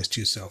post-rationalize to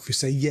yourself. You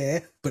say,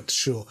 yeah, but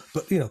sure.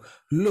 But,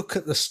 look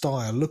at the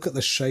style, look at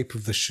the shape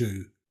of the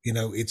shoe.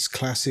 It's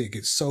classic.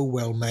 It's so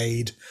well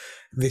made.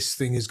 This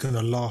thing is going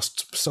to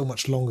last so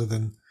much longer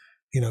than,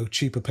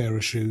 cheaper pair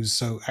of shoes.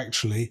 So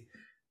actually,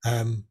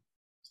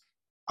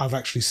 I've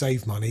actually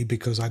saved money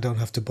because I don't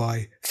have to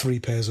buy 3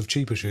 pairs of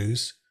cheaper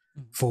shoes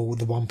for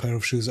the 1 pair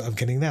of shoes that I'm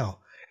getting now.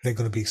 They're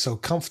going to be so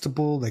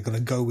comfortable. They're going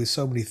to go with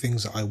so many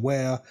things that I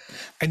wear.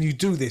 And you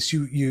do this,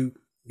 you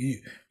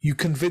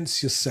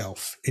convince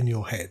yourself in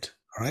your head,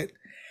 right?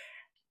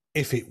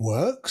 If it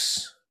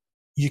works,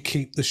 you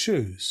keep the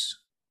shoes.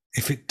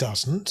 If it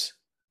doesn't,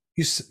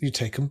 you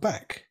take them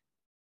back,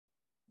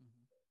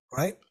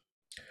 right?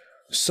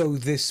 So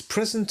this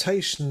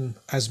presentation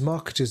as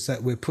marketers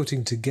that we're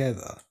putting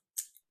together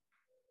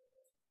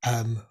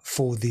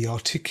for the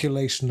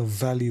articulation of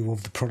value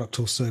of the product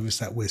or service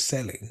that we're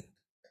selling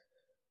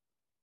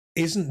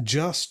isn't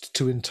just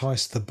to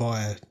entice the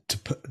buyer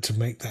to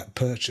make that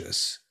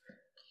purchase,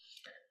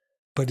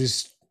 but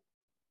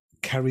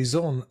carries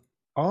on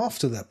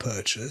after that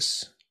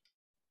purchase,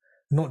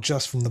 not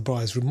just from the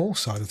buyer's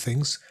remorse side of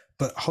things,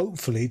 but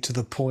hopefully to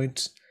the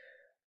point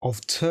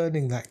of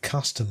turning that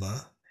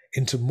customer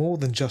into more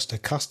than just a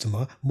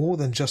customer, more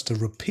than just a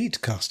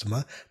repeat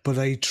customer, but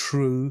a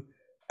true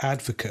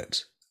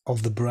advocate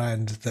of the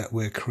brand that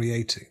we're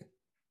creating.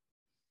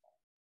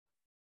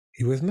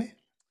 You with me?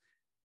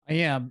 I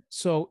am.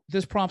 So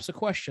this prompts a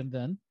question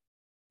then.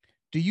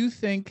 Do you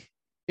think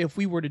if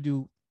we were to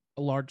do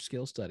a large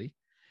scale study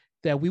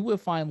that we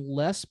would find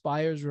less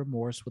buyer's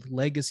remorse with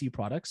legacy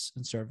products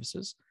and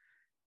services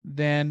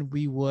than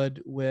we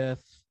would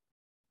with,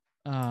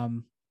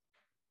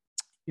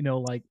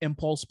 like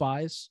impulse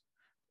buys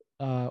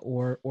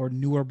or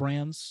newer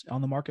brands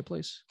on the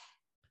marketplace?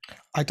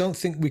 I don't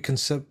think we can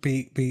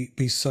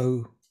be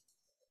so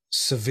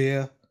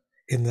severe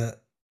in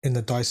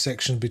the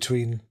dissection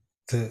between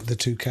the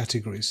two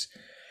categories.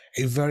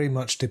 It very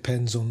much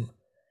depends on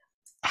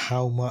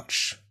how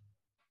much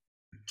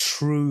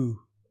true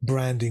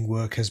branding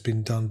work has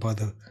been done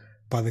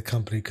by the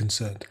company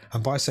concerned.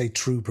 And by say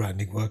true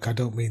branding work, I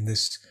don't mean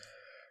this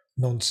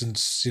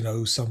nonsense,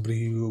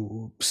 somebody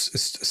who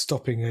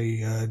stopping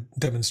a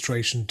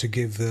demonstration to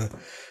give the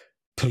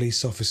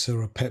police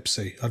officer a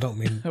Pepsi. I don't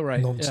mean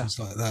nonsense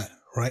like that,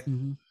 right?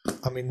 Mm-hmm.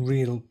 I mean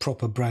real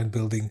proper brand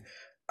building,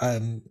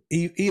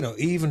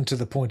 even to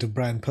the point of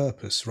brand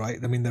purpose, right?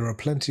 I mean, there are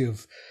plenty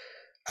of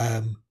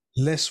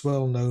less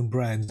well-known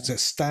brands that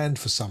stand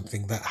for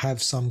something, that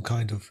have some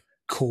kind of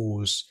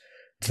cause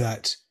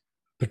that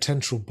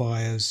potential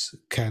buyers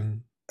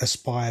can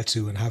aspire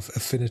to and have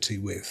affinity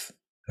with.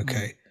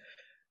 Okay.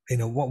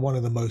 One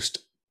of the most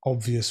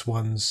obvious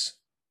ones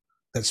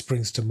that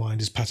springs to mind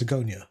is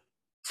Patagonia,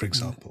 for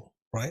example,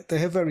 right? They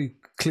have very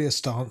clear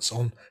stance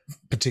on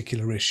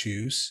particular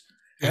issues,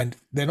 and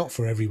they're not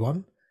for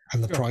everyone,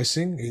 and the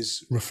pricing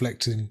is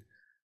reflecting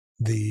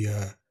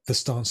the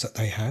stance that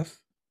they have.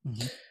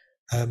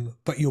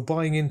 But you're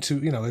buying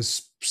into,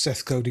 as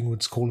Seth Godin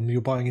would call them,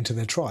 you're buying into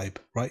their tribe,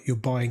 right? You're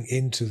buying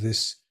into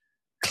this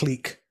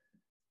clique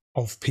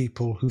of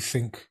people who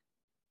think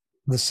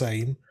the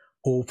same,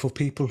 or for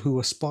people who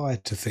aspire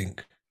to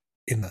think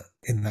in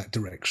that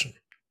direction.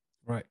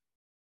 Right.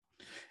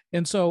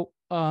 And so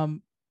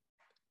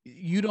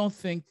you don't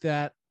think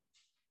that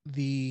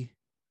the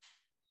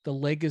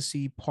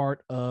legacy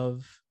part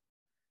of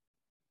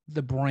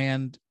the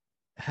brand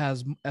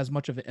has as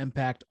much of an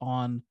impact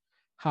on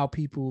how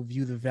people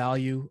view the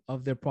value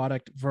of their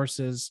product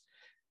versus,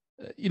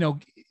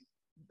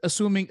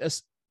 assuming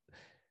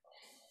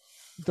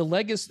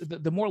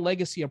the more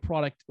legacy a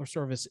product or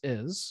service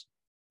is,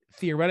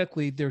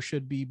 theoretically, there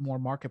should be more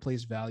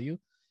marketplace value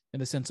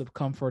in the sense of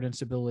comfort and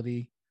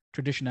stability,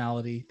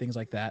 traditionality, things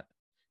like that.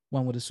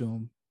 One would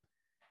assume.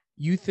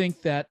 You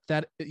think do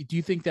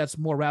you think that's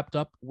more wrapped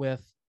up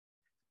with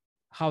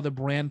how the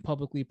brand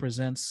publicly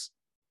presents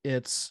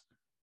its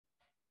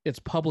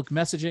public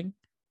messaging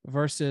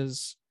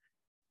versus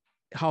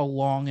how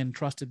long and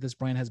trusted this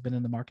brand has been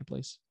in the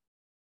marketplace?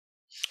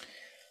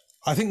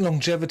 I think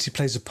longevity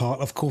plays a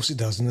part. Of course it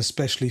does, and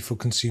especially for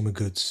consumer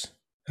goods.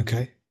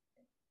 Okay.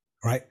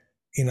 Right.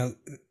 You know,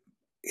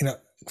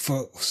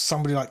 for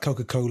somebody like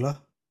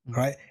Coca-Cola,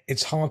 right,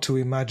 it's hard to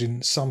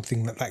imagine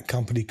something that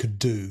company could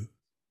do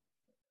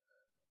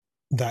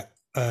that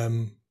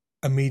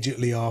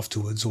immediately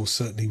afterwards, or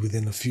certainly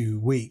within a few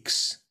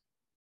weeks,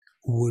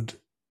 would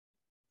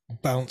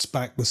bounce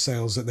back the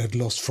sales that they'd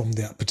lost from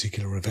that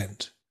particular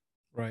event.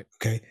 Right.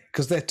 Okay.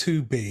 Because they're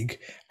too big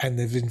and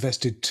they've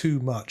invested too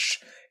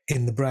much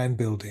in the brand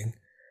building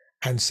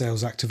and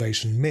sales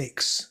activation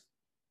mix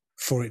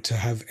for it to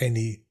have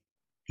any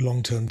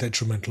long-term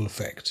detrimental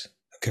effect.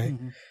 Okay.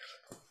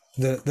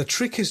 The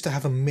trick is to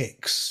have a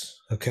mix.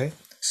 Okay.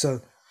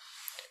 So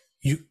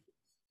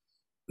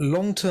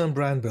long-term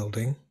brand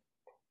building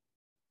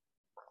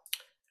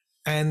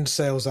and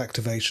sales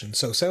activation.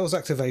 So sales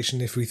activation,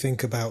 if we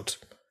think about,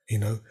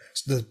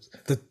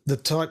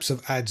 the types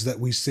of ads that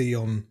we see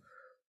on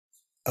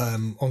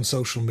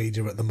social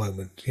media at the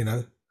moment,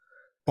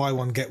 buy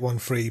one, get one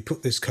free,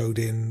 put this code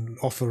in,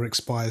 offer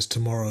expires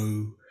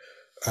tomorrow,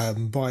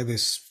 buy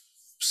this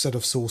set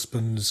of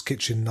saucepans,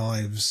 kitchen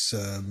knives,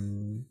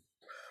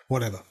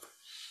 whatever.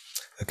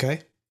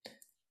 Okay.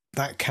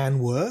 That can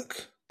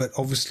work, but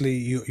obviously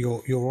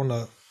you're on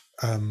a,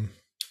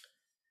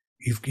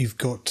 you've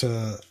got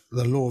the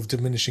law of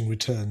diminishing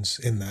returns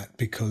in that,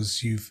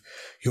 because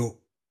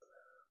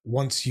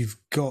once you've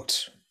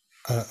got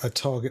a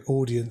target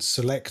audience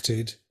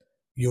selected,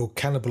 you're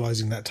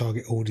cannibalizing that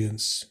target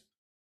audience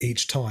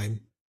each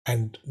time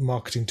and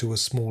marketing to a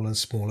smaller and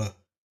smaller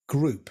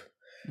group.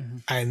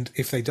 And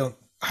if they don't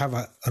have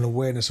an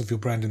awareness of your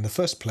brand in the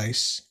first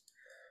place,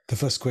 the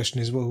first question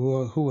is,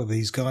 well, who are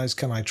these guys?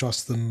 Can I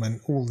trust them?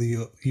 And all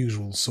the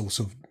usual sorts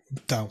of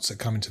doubts that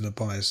come into the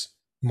buyer's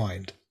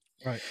mind.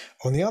 Right.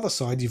 On the other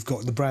side, you've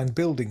got the brand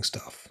building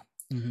stuff,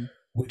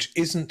 which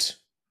isn't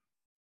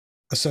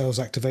a sales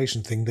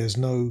activation thing. There's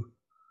no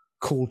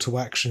call to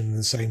action in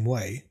the same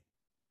way.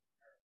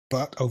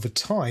 But over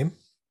time,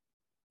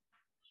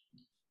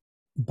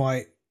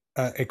 by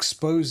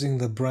exposing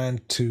the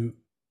brand to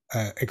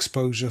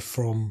exposure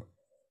from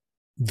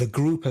the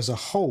group as a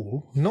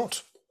whole,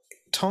 not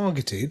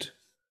targeted,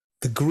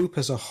 the group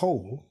as a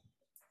whole.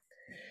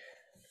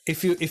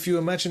 If you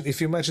imagine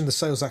the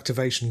sales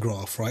activation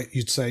graph, right,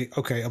 you'd say,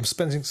 okay, I'm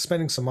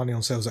spending some money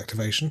on sales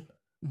activation,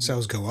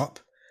 sales go up,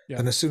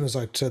 and as soon as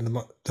I turn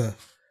the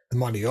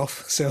money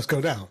off, sales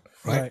go down,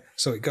 right?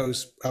 So it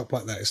goes up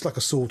like that. It's like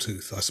a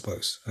sawtooth, I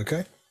suppose.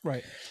 Okay,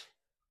 right.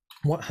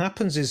 What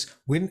happens is,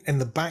 when in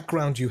the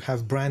background you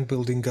have brand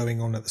building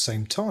going on at the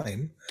same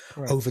time,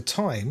 over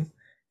time,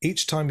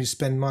 each time you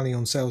spend money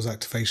on sales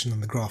activation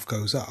and the graph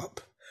goes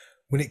up,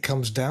 when it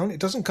comes down, it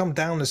doesn't come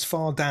down as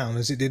far down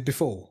as it did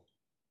before.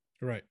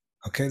 Right.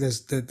 Okay,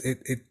 there's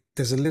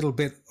a little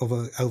bit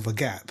of a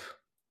gap.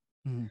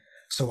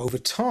 So over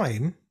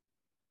time,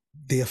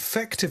 the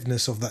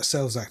effectiveness of that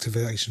sales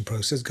activation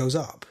process goes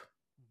up,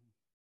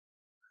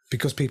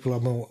 because people are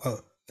more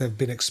they've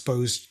been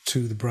exposed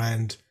to the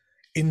brand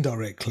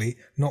indirectly,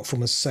 not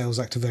from a sales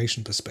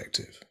activation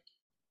perspective.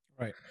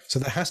 Right. So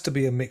there has to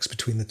be a mix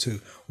between the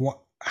two. What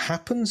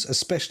happens,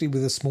 especially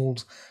with the small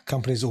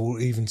companies or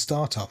even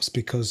startups,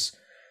 because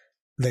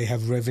they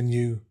have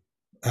revenue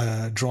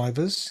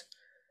drivers,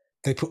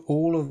 they put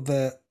all of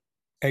their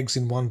eggs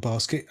in one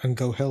basket and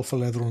go hell for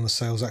leather on the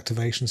sales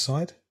activation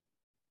side.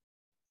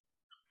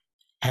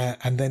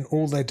 And then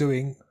all they're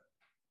doing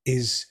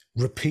is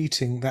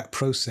repeating that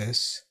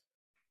process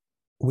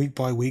week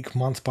by week,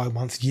 month by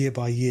month, year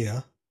by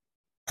year,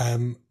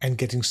 and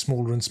getting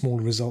smaller and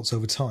smaller results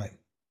over time.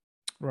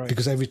 Right.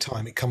 Because every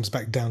time it comes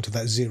back down to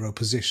that zero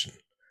position.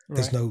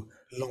 There's Right. no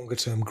longer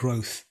term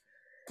growth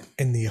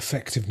in the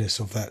effectiveness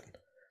of that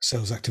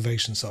sales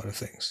activation side of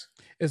things.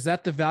 Is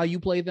that the value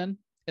play then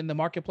in the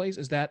marketplace?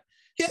 Is that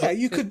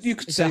You could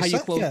is say that how you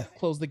so,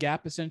 close the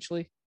gap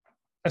essentially?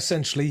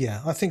 Essentially,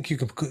 yeah. I think you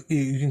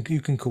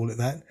can call it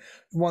that.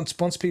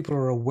 Once people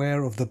are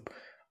aware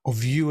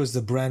of you as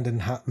the brand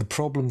and how, the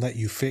problem that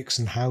you fix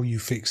and how you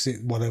fix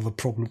it, whatever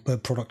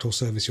product or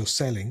service you're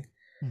selling,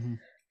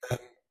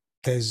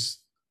 there's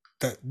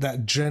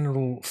that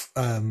general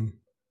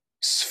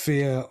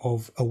sphere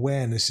of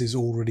awareness is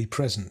already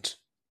present.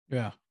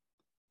 Yeah.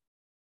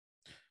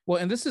 Well,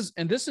 and this is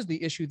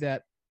the issue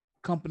that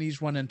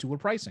companies run into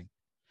with pricing,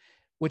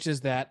 which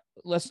is that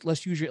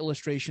let's use your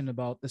illustration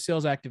about the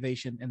sales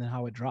activation and then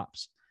how it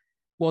drops.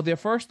 Well, their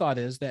first thought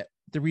is that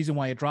the reason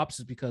why it drops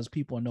is because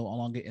people are no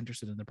longer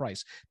interested in the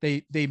price.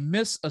 They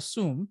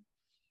misassume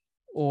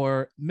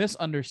or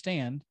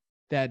misunderstand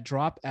that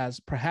drop as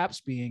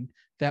perhaps being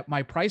that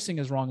my pricing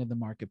is wrong in the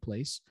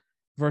marketplace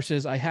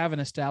versus I haven't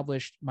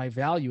established my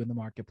value in the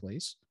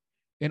marketplace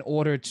in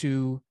order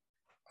to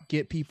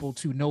get people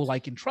to know,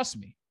 like, and trust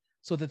me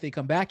so that they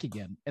come back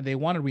again and they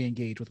want to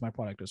re-engage with my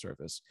product or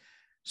service.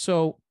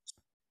 So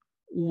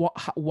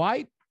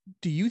why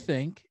do you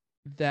think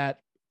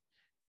that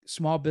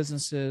small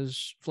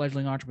businesses,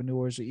 fledgling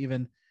entrepreneurs, or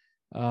even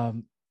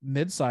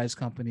mid-sized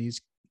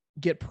companies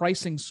get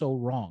pricing so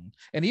wrong,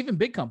 and even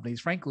big companies,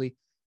 frankly.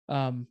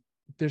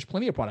 There's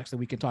plenty of products that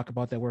we can talk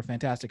about that were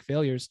fantastic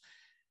failures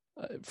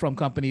from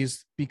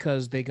companies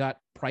because they got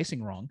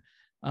pricing wrong.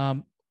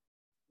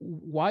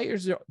 Why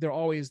is there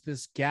always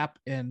this gap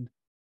in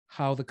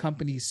how the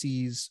company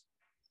sees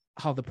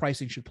how the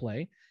pricing should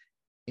play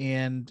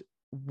and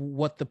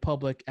what the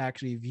public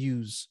actually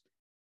views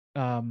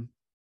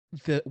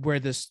where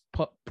this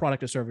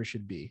product or service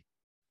should be?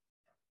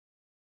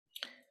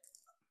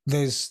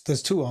 There's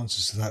two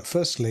answers to that.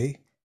 Firstly,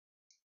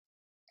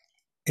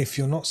 if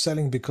you're not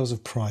selling because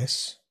of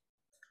price,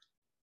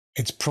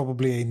 it's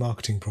probably a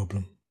marketing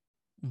problem.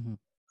 Mm-hmm.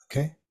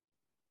 Okay?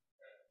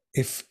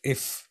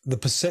 If the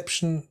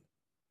perception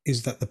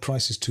is that the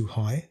price is too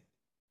high,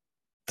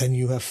 then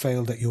you have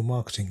failed at your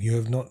marketing. You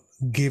have not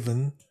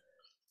given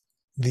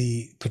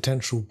the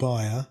potential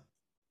buyer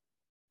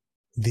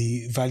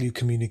the value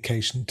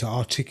communication to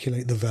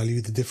articulate the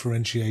value, the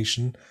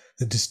differentiation,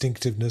 the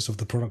distinctiveness of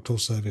the product or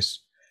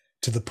service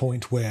to the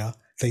point where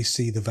they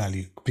see the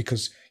value,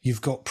 because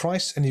you've got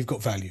price and you've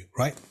got value,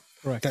 right?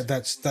 Correct.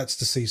 That's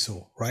the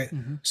seesaw, right?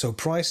 Mm-hmm. So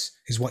price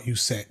is what you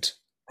set,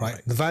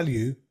 right? The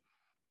value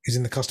is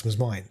in the customer's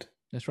mind.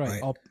 That's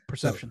right. All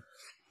perception.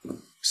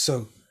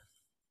 So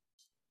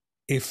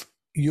if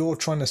you're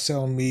trying to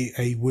sell me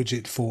a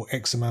widget for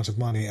X amount of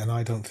money and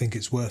I don't think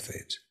it's worth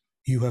it,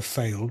 you have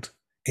failed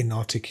in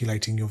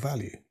articulating your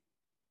value.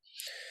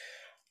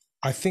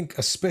 I think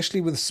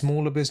especially with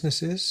smaller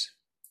businesses,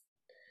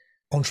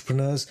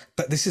 entrepreneurs,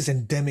 but this is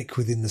endemic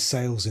within the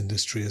sales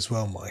industry as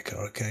well, Micah,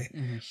 okay?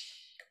 Mm-hmm.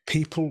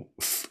 People,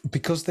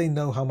 because they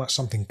know how much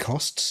something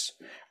costs,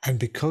 and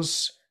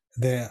because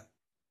they're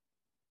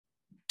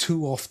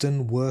too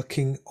often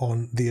working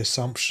on the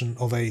assumption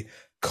of a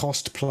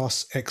cost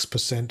plus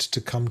X% to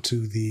come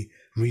to the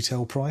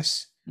retail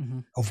price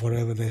of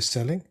whatever they're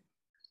selling,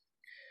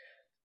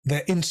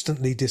 they're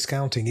instantly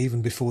discounting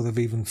even before they've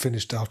even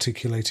finished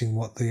articulating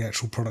what the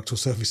actual product or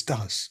service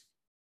does.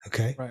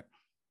 Okay? Right.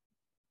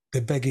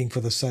 They're begging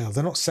for the sale.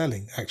 They're not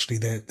selling, actually.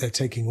 They're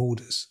taking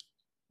orders.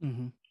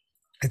 Mm-hmm.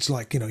 It's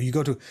like, you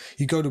go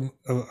to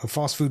a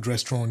fast food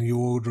restaurant, you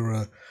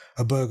order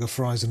a burger,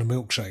 fries, and a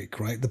milkshake,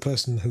 right? The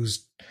person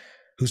who's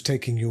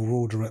taking your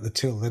order at the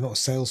till, they're not a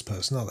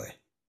salesperson, are they?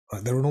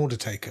 Right? They're an order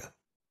taker.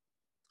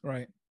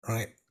 Right.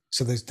 Right.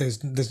 So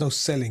there's no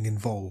selling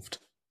involved.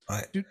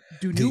 Right.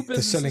 Do new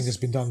businesses, the selling has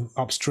been done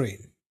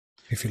upstream,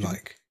 if you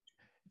like.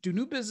 Do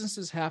new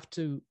businesses have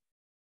to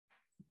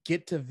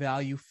get to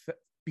value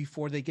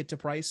before they get to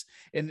price?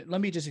 And let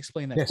me just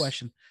explain that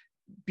question,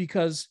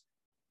 because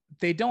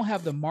they don't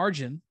have the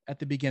margin at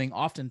the beginning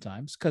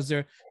oftentimes, because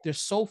they're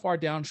so far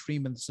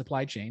downstream in the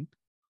supply chain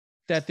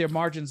that their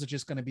margins are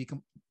just going to be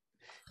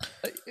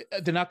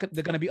they're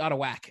going to be out of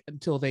whack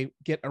until they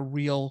get a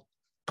real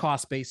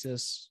cost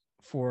basis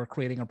for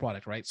creating a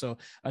product, right? So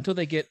until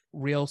they get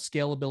real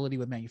scalability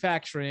with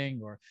manufacturing,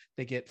 or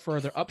they get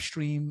further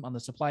upstream on the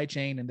supply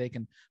chain and they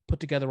can put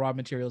together raw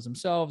materials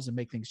themselves and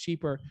make things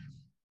cheaper,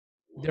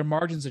 their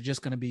margins are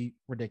just going to be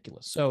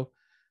ridiculous. So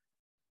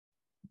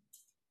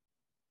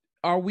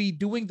are we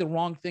doing the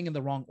wrong thing in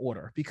the wrong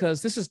order?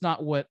 Because this is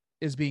not what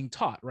is being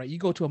taught, right? You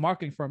go to a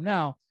marketing firm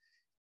now,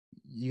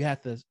 you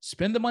have to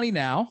spend the money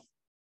now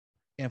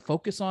and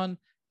focus on,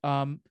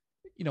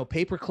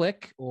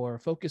 pay-per-click, or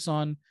focus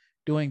on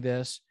doing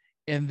this.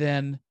 And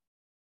then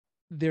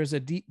there's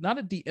not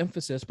a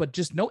de-emphasis, but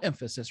just no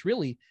emphasis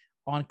really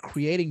on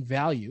creating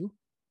value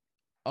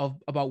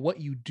about what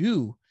you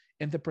do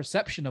and the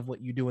perception of what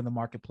you do in the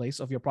marketplace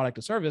of your product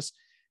or service.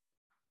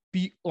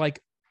 Be like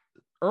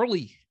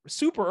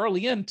super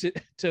early into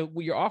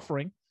what you're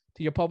offering,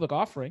 to your public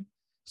offering,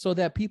 so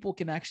that people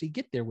can actually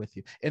get there with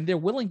you. And they're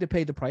willing to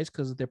pay the price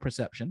because of their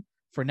perception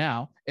for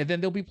now. And then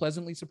they'll be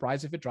pleasantly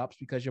surprised if it drops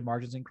because your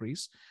margins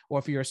increase. Or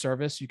if you're a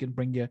service, you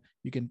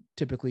can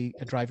typically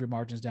drive your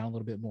margins down a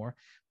little bit more.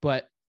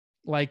 But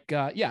I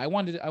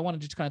wanted to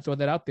just kind of throw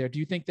that out there. Do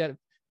you think that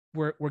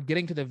we're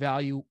getting to the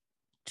value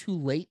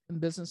too late in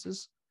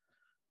businesses?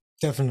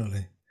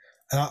 Definitely.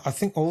 And I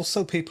think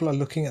also people are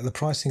looking at the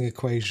pricing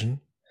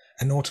equation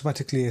and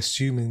automatically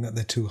assuming that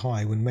they're too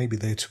high when maybe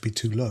they're to be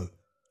too low.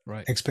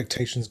 Right.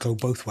 Expectations go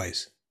both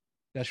ways.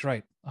 That's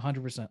right.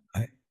 100%.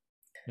 Right.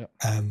 Yep.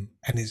 And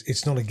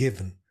it's not a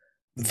given.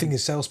 The thing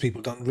is,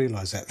 salespeople don't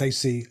realize that. They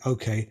see,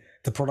 okay,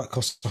 the product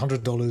costs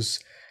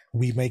 $100.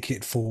 We make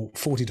it for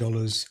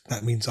 $40.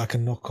 That means I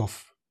can knock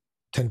off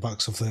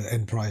 $10 of the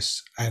end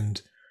price.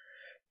 And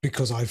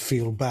because I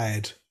feel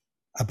bad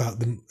about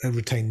the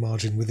retained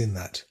margin within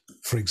that,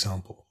 for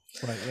example.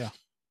 Right. Yeah.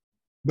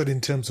 But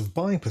in terms of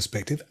buying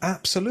perspective,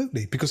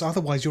 absolutely, because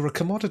otherwise you're a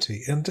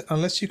commodity. And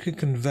unless you can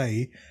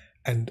convey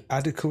and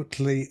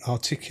adequately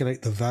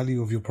articulate the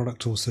value of your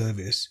product or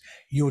service,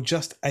 you're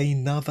just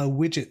another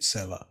widget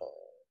seller,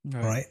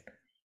 right?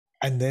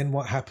 And then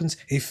what happens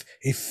if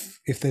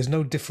there's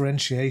no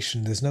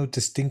differentiation, there's no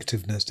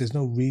distinctiveness, there's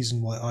no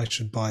reason why I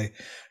should buy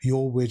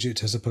your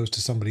widget as opposed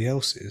to somebody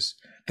else's,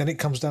 then it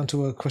comes down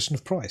to a question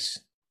of price.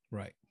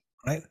 Right.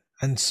 Right.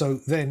 And so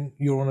then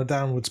you're on a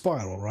downward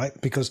spiral, right?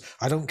 Because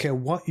I don't care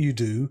what you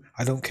do,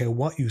 I don't care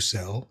what you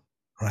sell,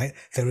 right?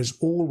 There is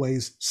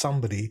always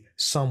somebody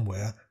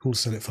somewhere who'll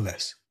sell it for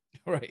less.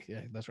 Right.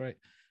 Yeah, that's right.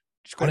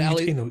 Just go to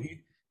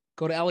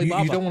go to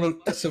Alibaba. You don't want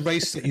to. That's a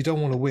race that you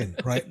don't want to win,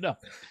 right? No.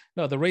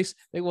 The race.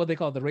 What they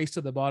call it, the race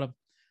to the bottom.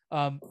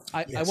 I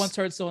once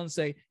heard someone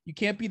say, you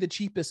can't be the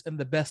cheapest and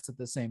the best at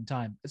the same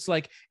time. It's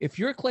like, if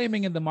you're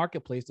claiming in the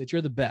marketplace that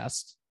you're the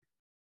best,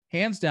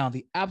 hands down,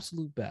 the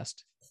absolute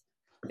best.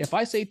 If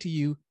I say to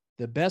you,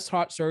 the best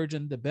heart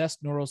surgeon, the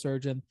best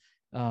neurosurgeon,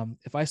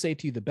 if I say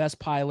to you, the best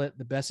pilot,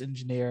 the best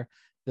engineer,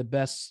 the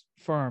best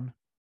firm,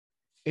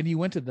 and you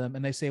went to them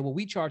and they say, well,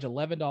 we charge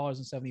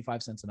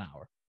 $11.75 an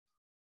hour.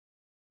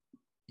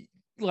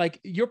 Like,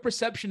 your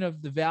perception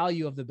of the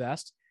value of the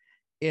best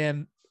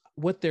and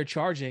what they're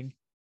charging,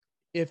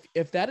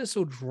 if that is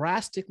so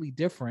drastically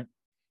different,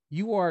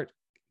 you are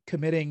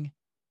committing,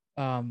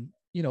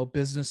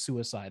 business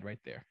suicide right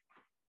there.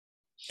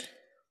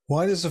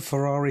 Why does a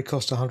Ferrari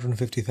cost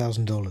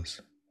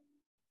 $150,000?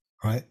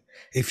 Right?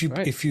 If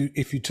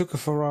you took a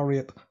Ferrari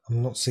up,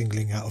 I'm not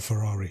singling out a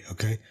Ferrari,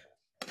 okay?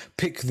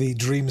 Pick the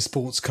dream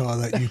sports car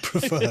that you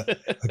prefer,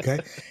 okay?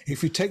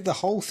 If you take the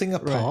whole thing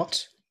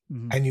apart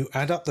and you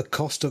add up the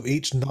cost of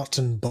each nut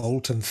and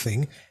bolt and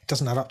thing, it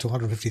doesn't add up to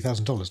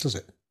 $150,000, does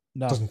it?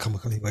 No. It doesn't come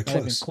anywhere close.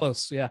 Not even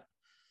close, yeah.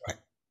 Right.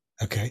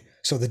 Okay.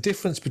 So the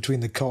difference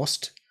between the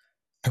cost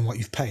and what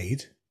you've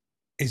paid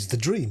is the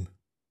dream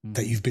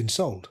that you've been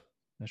sold.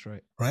 That's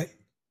right. Right?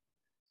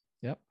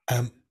 Yep.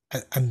 And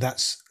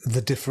that's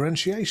the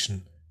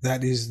differentiation.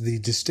 That is the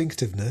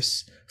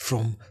distinctiveness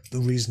from the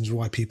reasons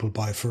why people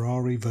buy a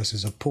Ferrari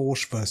versus a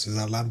Porsche versus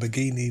a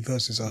Lamborghini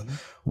versus a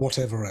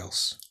whatever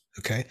else.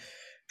 Okay,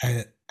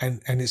 and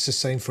it's the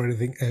same for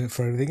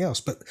everything else.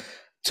 But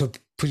to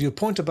put your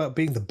point about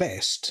being the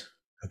best,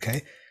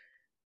 okay,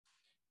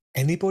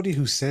 anybody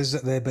who says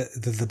that they're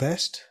the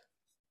best,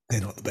 they're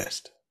not the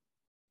best.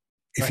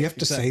 If you have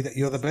to say that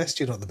you're the best,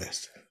 you're not the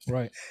best.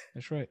 Right.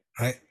 That's right.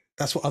 Right.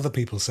 That's what other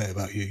people say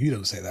about you. You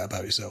don't say that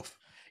about yourself.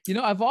 You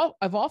know, I've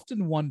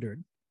often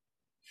wondered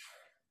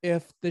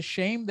if the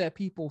shame that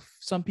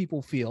some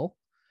people feel,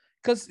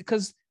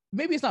 because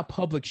maybe it's not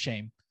public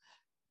shame,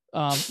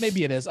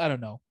 maybe it is, I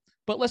don't know,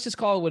 but let's just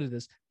call it what it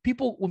is.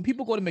 When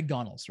people go to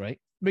McDonald's, right?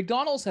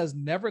 McDonald's has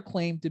never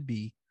claimed to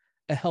be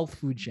a health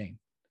food chain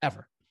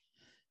ever.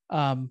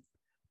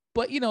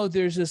 But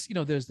there's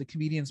there's the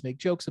comedians make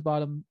jokes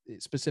about them,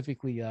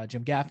 specifically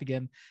Jim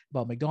Gaffigan,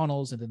 about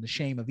McDonald's and then the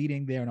shame of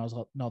eating there and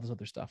all this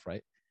other stuff,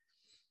 right?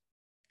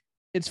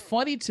 It's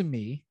funny to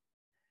me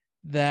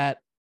that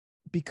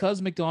because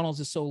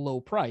McDonald's is so low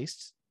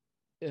priced,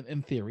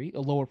 in theory,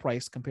 a lower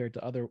price compared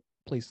to other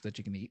places that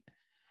you can eat,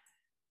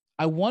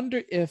 I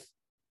wonder if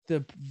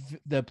the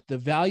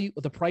value,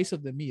 the price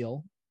of the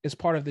meal is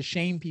part of the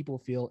shame people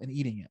feel in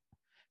eating it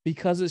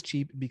because it's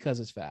cheap,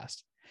 because it's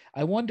fast.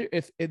 I wonder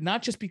if it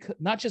not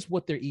just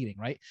what they're eating,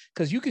 right?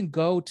 Because you can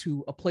go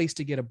to a place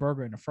to get a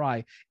burger and a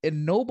fry,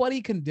 and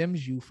nobody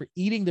condemns you for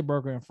eating the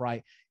burger and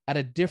fry at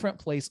a different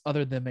place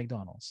other than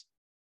McDonald's.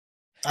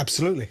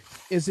 Absolutely.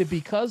 Is it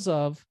because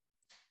of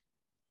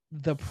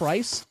the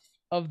price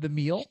of the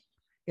meal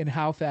and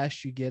how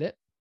fast you get it,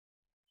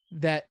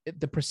 that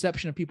the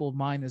perception of people's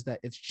mind is that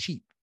it's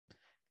cheap?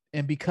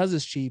 And because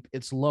it's cheap,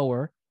 it's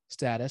lower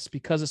status.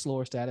 Because it's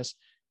lower status,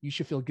 you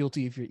should feel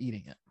guilty if you're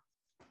eating it.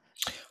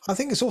 I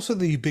think it's also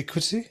the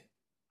ubiquity.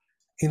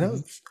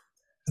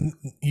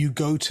 You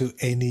go to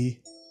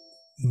any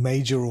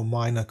major or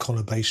minor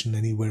conurbation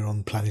anywhere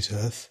on planet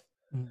Earth,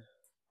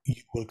 you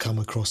will come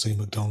across a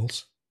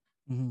McDonald's,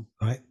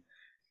 right?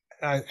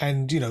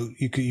 And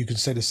you can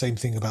say the same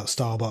thing about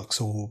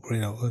Starbucks or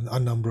a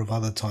number of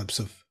other types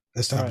of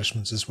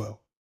establishments as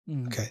well.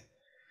 Okay,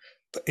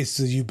 but it's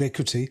the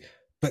ubiquity.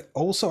 But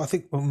also, I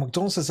think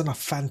McDonald's has done a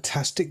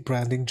fantastic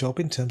branding job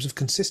in terms of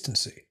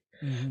consistency.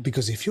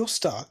 Because if you're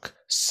stuck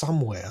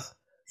somewhere,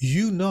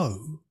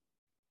 the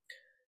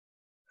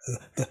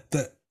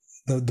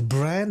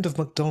brand of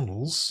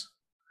McDonald's,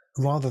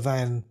 rather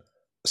than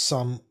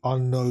some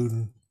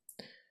unknown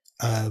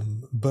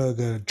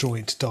burger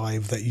joint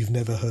dive that you've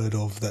never heard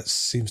of that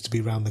seems to be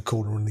around the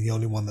corner and the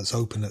only one that's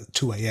open at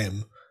 2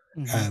 a.m.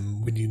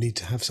 When you need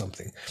to have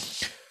something.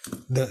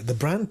 The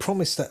brand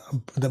promise that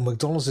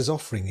McDonald's is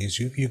offering is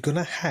you're going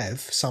to have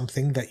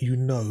something that you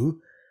know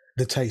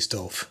the taste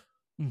of.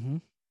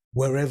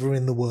 Wherever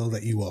in the world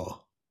that you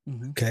are,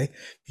 okay?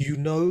 You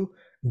know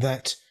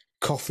that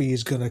coffee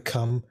is going to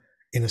come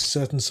in a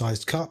certain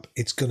sized cup.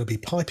 It's going to be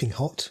piping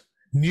hot,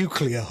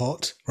 nuclear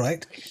hot,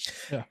 right?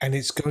 Yeah. And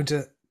it's going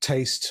to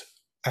taste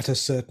at a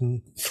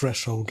certain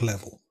threshold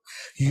level.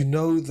 You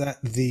know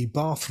that the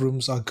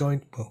bathrooms are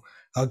going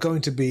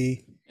to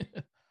be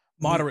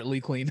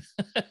moderately clean.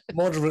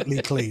 Moderately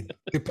clean,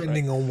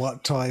 depending on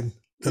what time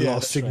the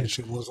last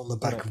signature was on the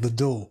back of the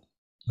door,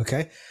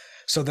 okay?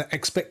 So the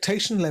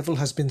expectation level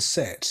has been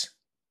set.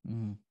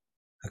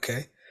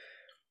 Okay.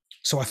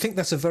 So I think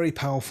that's a very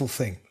powerful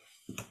thing.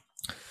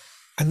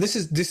 And this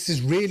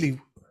is really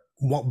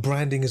what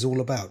branding is all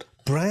about.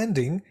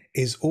 Branding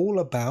is all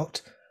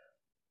about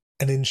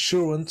an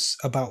insurance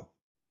about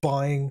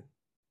buying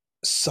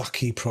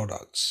sucky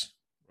products.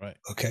 Right.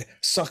 Okay.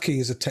 Sucky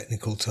is a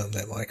technical term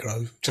there,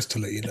 Micro, just to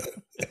let you know.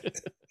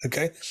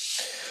 Okay. Right.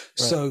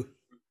 So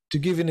to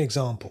give you an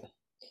example,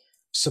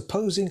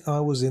 supposing I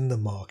was in the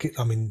market,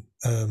 I mean,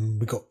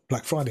 we got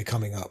Black Friday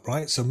coming up,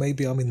 right? So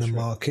maybe I'm in the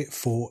market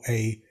for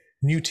a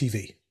new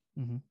TV.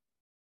 Mm-hmm.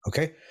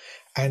 Okay.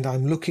 And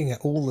I'm looking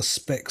at all the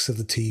specs of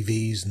the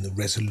TVs and the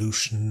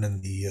resolution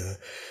and the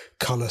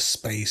color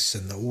space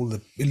and all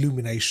the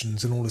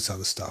illuminations and all this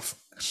other stuff.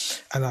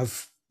 And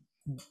I've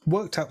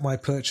worked out my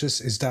purchase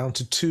is down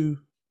to two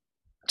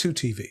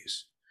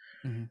TVs.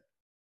 Mm-hmm.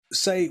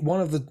 Say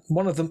one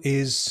of them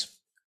is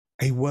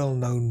a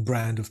well-known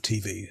brand of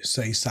TV,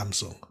 say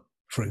Samsung,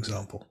 for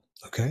example.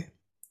 Okay.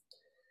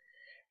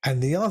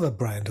 And the other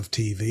brand of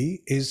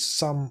TV is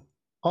some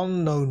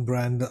unknown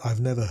brand that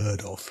I've never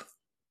heard of.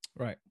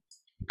 Right.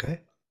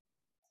 Okay.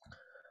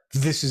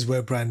 This is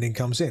where branding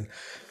comes in.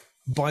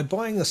 By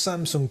buying a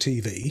Samsung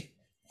TV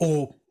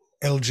or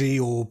LG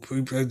or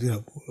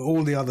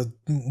all the other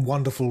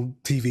wonderful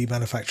TV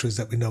manufacturers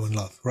that we know and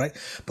love, right?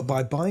 But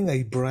by buying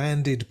a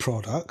branded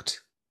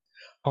product,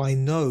 I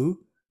know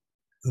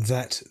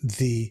that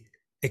the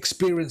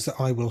experience that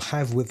I will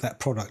have with that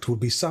product will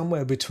be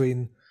somewhere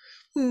between,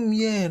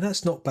 yeah,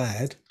 that's not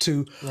bad,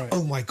 to,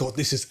 oh my God,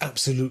 this is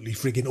absolutely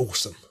friggin'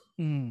 awesome.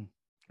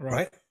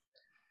 Right?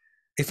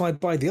 If I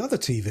buy the other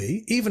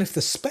TV, even if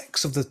the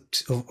specs of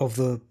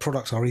the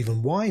product are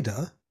even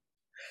wider,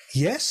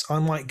 yes, I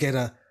might get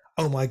a,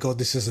 oh my God,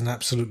 this is an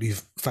absolutely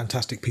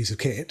fantastic piece of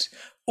kit.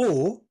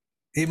 Or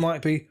it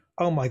might be,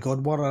 oh my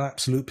God, what an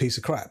absolute piece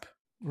of crap.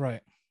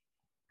 Right.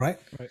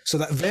 So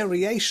that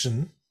variance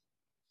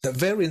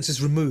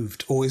is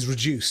removed or is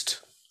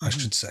reduced, I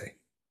should say.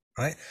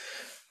 Right.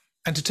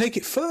 And to take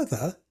it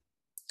further,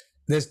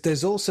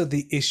 there's also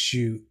the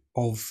issue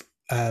of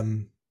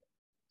the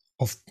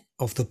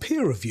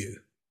peer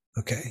review.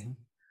 Okay. Mm-hmm.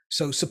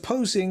 So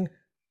supposing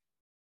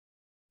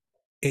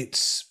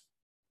it's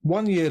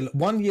 1 year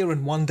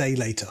and 1 day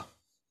later.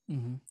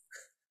 Mm-hmm.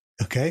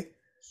 Okay.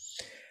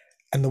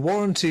 And the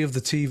warranty of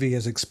the TV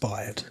has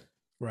expired.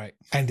 Right.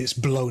 And it's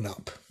blown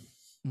up.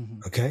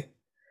 Mm-hmm. Okay.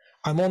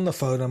 I'm on the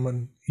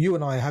phone. You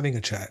and I are having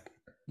a chat.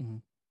 Mm-hmm.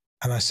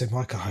 And I said,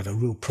 Mike, I had a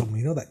real problem.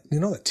 You know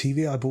that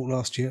TV I bought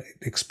last year?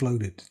 It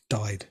exploded,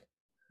 died.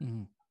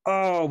 Mm-hmm.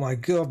 Oh my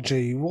God,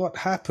 G, what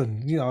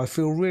happened? I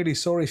feel really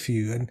sorry for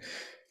you. And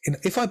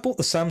if I bought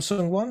the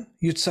Samsung one,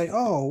 you'd say,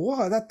 oh,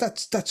 wow,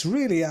 that's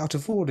really out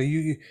of order.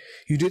 You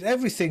did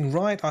everything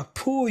right.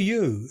 Poor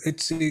you.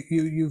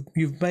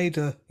 You've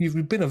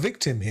been a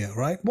victim here,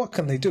 right? What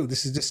can they do?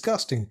 This is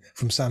disgusting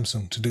from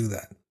Samsung to do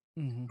that,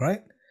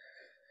 right?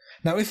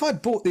 Now, if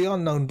I'd bought the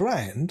unknown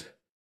brand,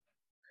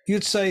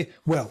 you'd say,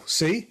 well,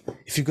 see,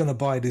 if you're going to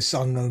buy this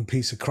unknown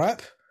piece of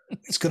crap,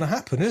 it's going to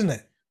happen, isn't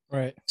it?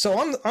 Right. So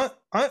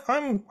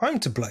I'm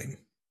to blame.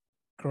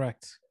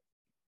 Correct.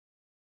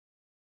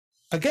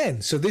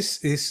 Again, so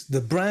this is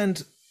the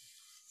brand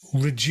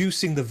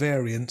reducing the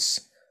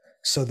variance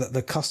so that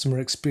the customer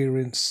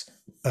experience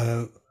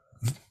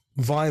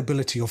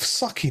viability of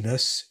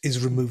suckiness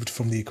is removed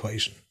from the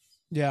equation.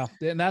 Yeah,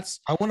 and that's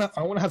I want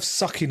to have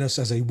suckiness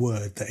as a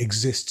word that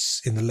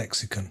exists in the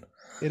lexicon.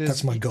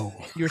 That's my goal.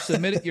 You're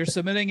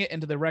submitting it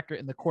into the record,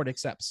 and the court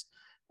accepts.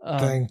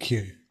 Thank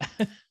you.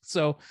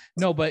 So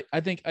no, but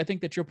I think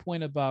that your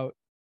point about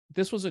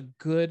this was a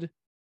good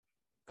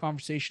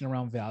conversation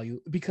around value,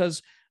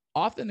 because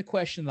often the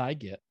question that I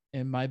get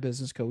in my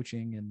business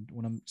coaching and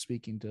when I'm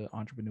speaking to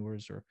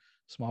entrepreneurs or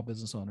small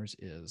business owners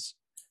is,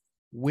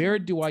 where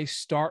do I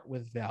start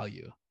with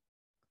value?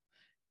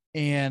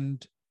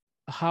 And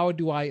how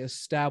do I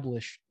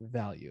establish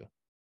value?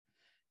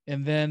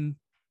 And then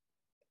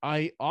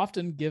I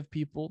often give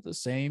people the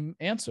same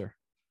answer.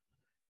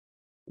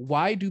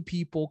 Why do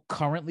people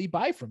currently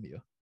buy from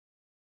you?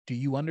 Do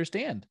you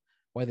understand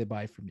why they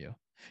buy from you?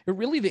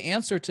 Really, the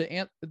answer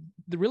to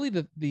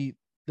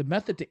the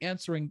method to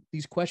answering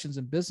these questions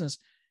in business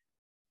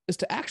is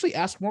to actually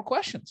ask more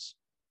questions.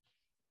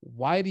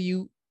 Why do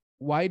you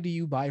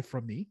buy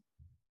from me?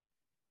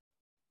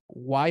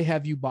 Why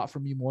have you bought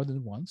from me more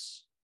than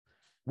once?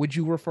 Would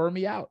you refer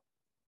me out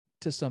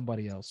to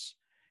somebody else?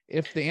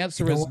 If the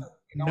answer is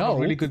no, what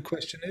a really good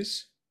question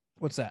is.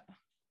 What's that?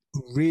 A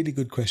really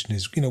good question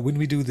is, when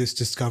we do this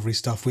discovery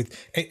stuff with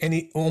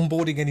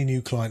onboarding any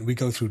new client, we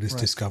go through this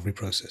discovery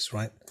process,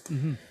 right?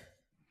 Mm-hmm.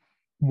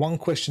 One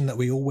question that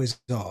we always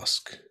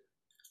ask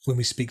when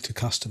we speak to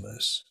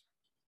customers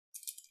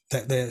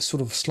that they're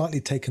sort of slightly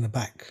taken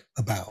aback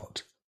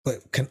about,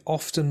 but can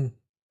often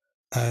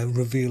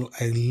reveal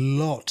a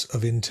lot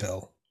of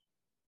intel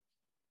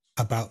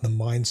about the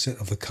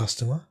mindset of the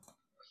customer.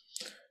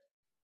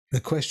 The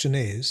question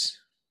is,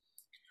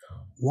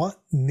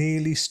 what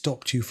nearly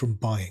stopped you from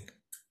buying?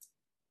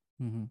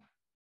 Mm-hmm.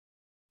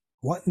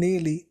 What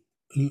nearly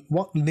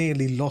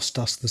lost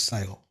us the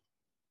sale?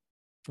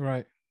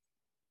 Right.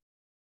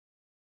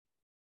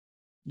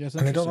 Yes,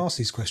 and they don't ask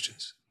these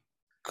questions.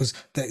 because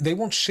they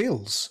want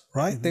shills,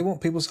 right? Mm-hmm. They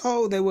want people to say,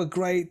 oh, they were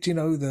great. You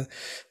know, the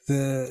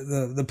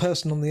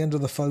person on the end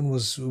of the phone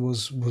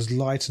was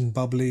light and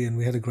bubbly, and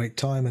we had a great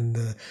time. And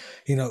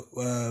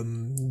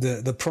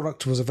the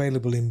product was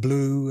available in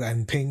blue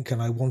and pink,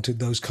 and I wanted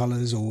those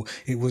colors, or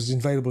it was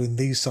available in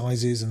these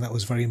sizes, and that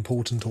was very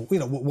important, or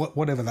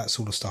whatever that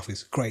sort of stuff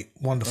is. Great,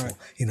 wonderful. Right.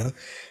 You know,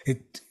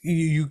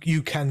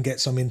 you can get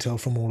some intel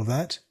from all of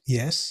that,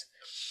 yes,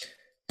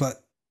 but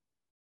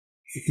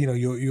you know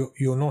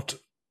you're not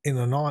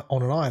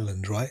on an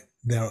island, right?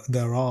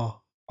 There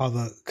are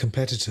other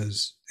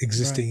competitors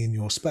existing in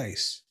your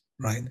space,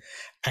 right?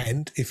 Mm-hmm.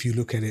 And if you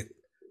look at it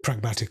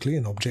pragmatically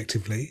and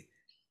objectively,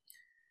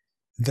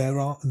 there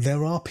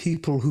are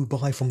people who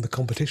buy from the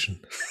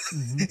competition.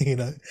 Mm-hmm. You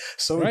know,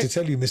 sorry to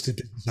tell you, Mr.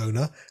 Business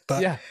Owner,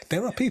 but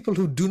there are people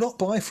who do not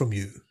buy from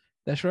you.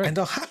 That's right. And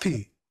are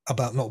happy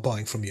about not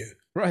buying from you.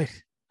 Right.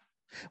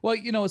 Well,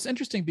 you know, it's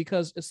interesting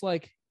because it's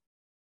like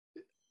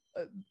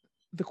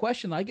the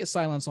question I get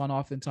silence on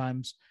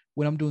oftentimes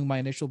when I'm doing my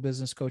initial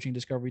business coaching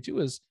discovery too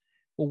is,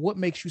 well, what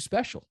makes you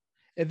special?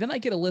 And then I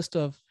get a list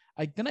of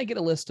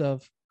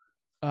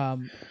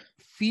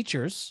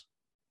features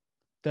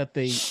that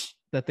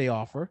they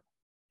offer. And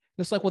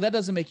it's like, well, that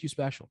doesn't make you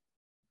special.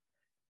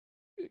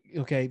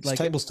 Okay, it's like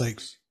table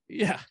stakes.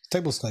 Yeah,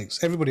 table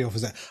stakes. Everybody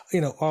offers that. You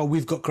know, oh,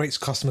 we've got great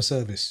customer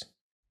service.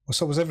 Well,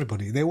 so was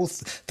everybody. They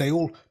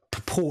all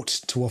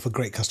purport to offer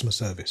great customer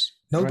service.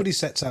 Nobody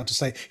sets out to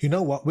say, you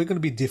know what, we're going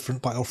to be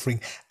different by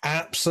offering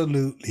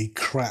absolutely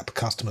crap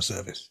customer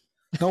service.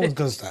 No one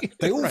does that.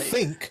 They all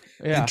think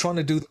they're trying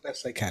to do the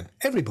best they can.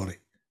 Everybody.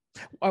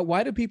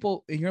 Why do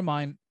people, in your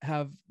mind,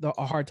 have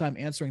a hard time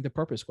answering the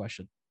purpose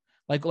question?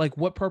 Like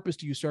what purpose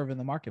do you serve in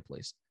the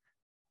marketplace?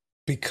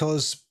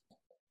 Because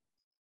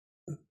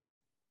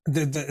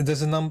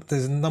there's a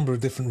number of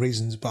different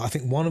reasons, but I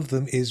think one of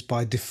them is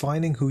by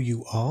defining who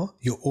you are,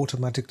 you're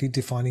automatically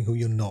defining who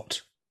you're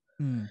not.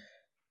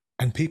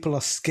 And people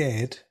are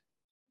scared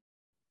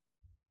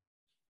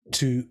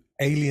to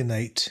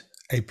alienate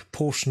a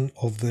proportion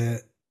of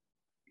their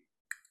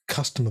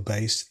customer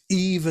base,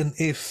 even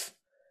if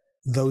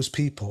those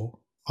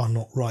people are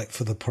not right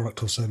for the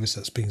product or service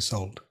that's being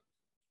sold.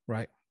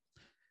 Right.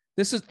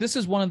 This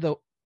is one of the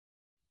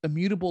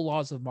immutable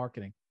laws of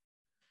marketing.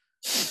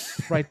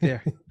 Right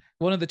there.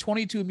 One of the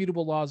 22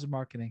 immutable laws of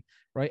marketing,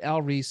 right?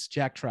 Al Ries,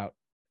 Jack Trout,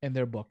 in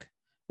their book,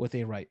 what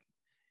they write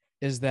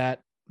is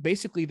that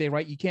basically they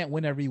write, you can't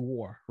win every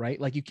war, right?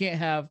 Like you can't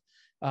have,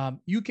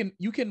 you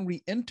can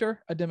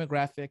re-enter a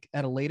demographic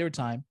at a later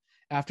time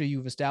after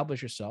you've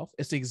established yourself.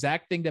 It's the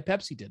exact thing that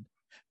Pepsi did.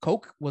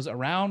 Coke was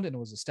around and it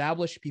was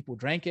established. People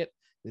drank it.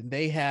 And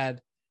they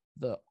had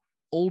the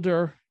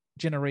older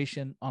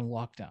generation on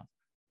lockdown.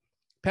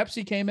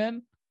 Pepsi came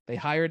in. They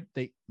hired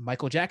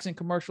Michael Jackson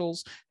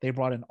commercials. They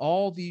brought in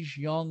all these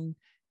young,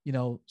 you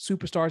know,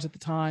 superstars at the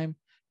time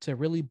to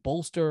really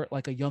bolster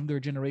like a younger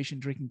generation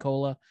drinking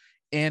cola.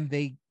 And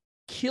they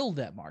killed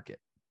that market.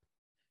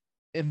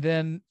 And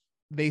then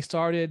they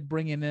started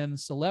bringing in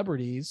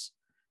celebrities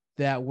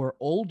that were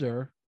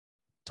older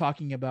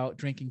talking about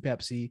drinking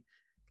Pepsi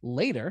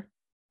later.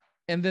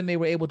 And then they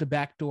were able to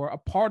backdoor a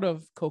part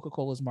of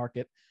Coca-Cola's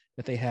market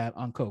that they had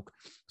on Coke.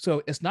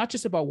 So it's not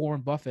just about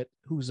Warren Buffett,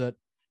 who's a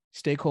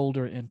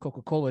stakeholder in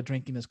Coca-Cola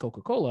drinking his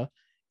Coca-Cola.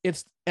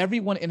 It's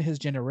everyone in his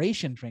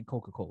generation drank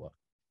Coca-Cola.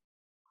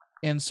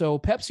 And so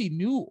Pepsi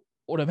knew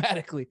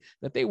automatically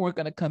that they weren't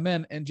going to come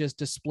in and just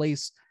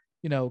displace,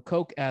 you know,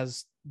 Coke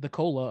as the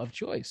cola of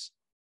choice.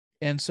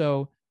 And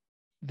so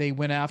they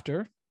went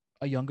after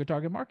a younger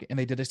target market and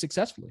they did it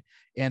successfully.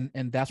 And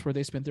that's where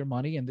they spent their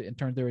money and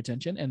turned their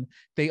attention. And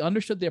they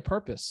understood their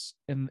purpose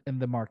in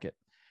the market.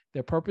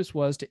 Their purpose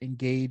was to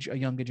engage a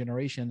younger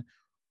generation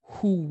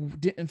who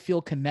didn't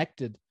feel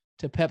connected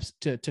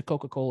to to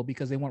Coca-Cola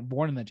because they weren't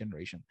born in that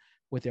generation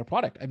with their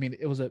product. I mean,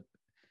 it's an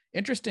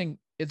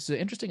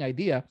interesting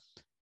idea.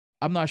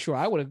 I'm not sure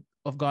I would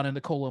have gone into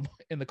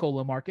the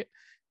cola market.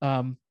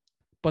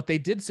 But they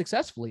did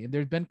successfully. And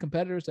there's been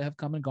competitors that have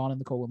come and gone in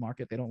the cola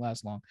market. They don't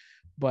last long,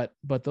 but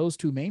those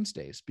two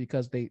mainstays,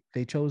 because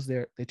they chose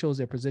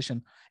their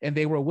position and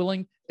they were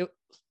willing.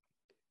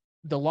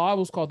 The law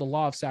was called the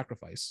law of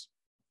sacrifice.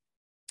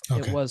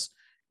 Okay.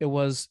 It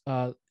was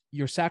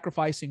you're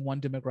sacrificing one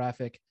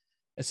demographic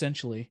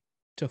essentially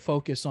to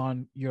focus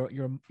on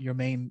your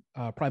main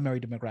primary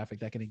demographic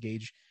that can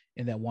engage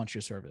in that wants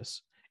your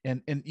service.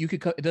 And you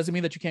could, it doesn't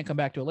mean that you can't come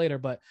back to it later,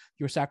 but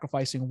you're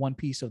sacrificing one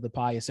piece of the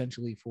pie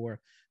essentially for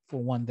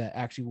one that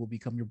actually will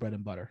become your bread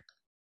and butter.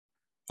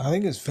 I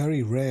think it's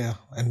very rare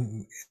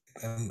and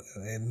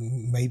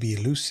maybe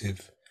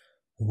elusive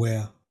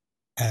where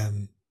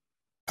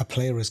a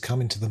player has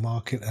come into the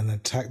market and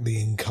attacked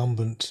the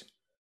incumbent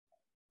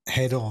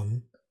head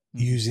on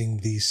using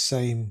the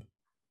same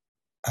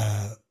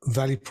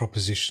value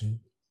proposition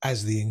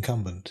as the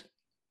incumbent.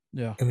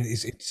 Yeah, I mean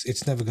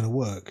it's never going to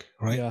work,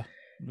 right? Yeah,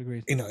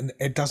 agreed. You know,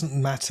 it doesn't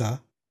matter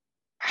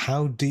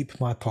how deep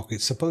my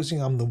pocket.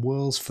 Supposing I'm the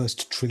world's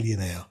first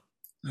trillionaire,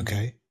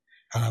 okay,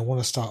 and I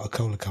want to start a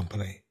cola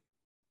company.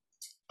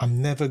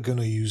 I'm never going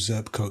to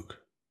usurp Coke.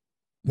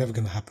 Never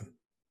going to happen.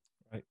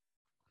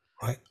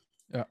 Right.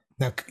 Yeah.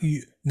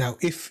 Now,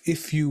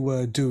 if you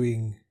were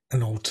doing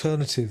an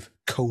alternative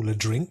cola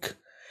drink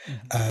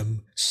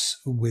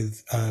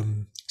with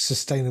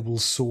sustainable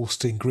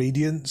sourced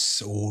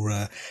ingredients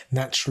or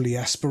naturally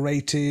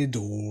aspirated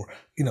or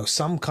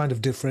some kind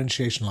of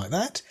differentiation like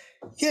that,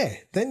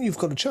 then you've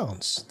got a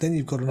chance. Then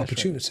you've got an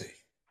opportunity,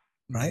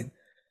 right?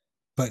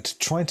 But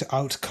trying to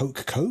out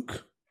Coke,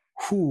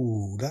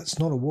 that's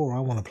not a war I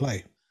want to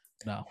play.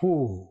 No.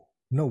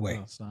 No way.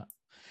 No, it's not.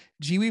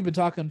 Gee, we've been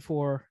talking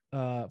for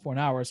an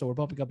hour, so we're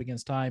bumping up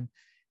against time,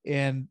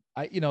 and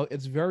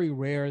it's very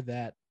rare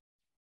that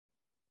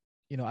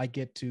I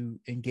get to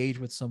engage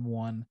with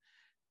someone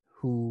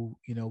who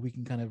we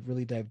can kind of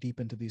really dive deep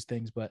into these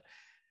things. But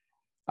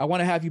I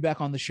want to have you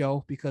back on the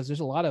show because there's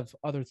a lot of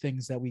other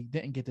things that we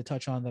didn't get to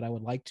touch on that I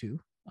would like to.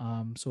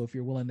 So if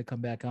you're willing to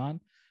come back on,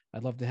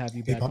 I'd love to have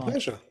you back on. My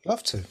pleasure.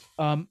 Love to.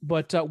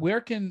 But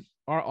where can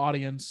our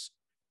audience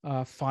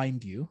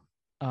find you?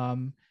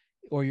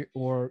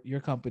 Or your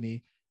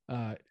company,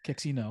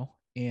 Kexino,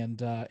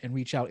 and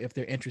reach out if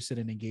they're interested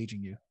in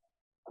engaging you?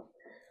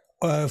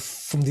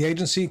 From the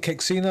agency,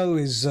 Kexino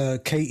is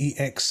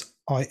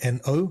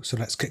Kexino, so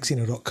that's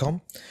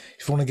Kexino.com.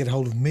 If you want to get a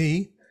hold of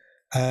me,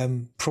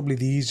 probably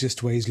the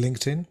easiest way is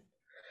LinkedIn.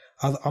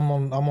 I'm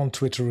on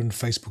Twitter and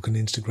Facebook and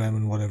Instagram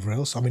and whatever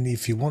else. I mean,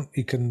 if you want,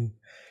 you can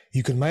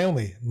mail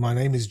me. My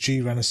name is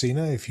G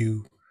Ranasina. If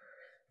you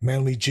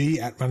mail me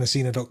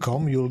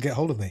g@ranasina.com, you'll get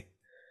hold of me.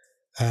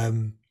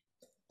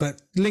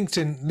 But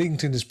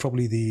LinkedIn is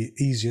probably the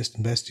easiest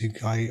and best.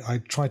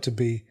 I try to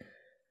be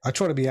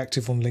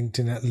active on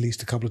LinkedIn at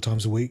least a couple of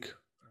times a week.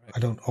 Right. I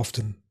don't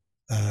often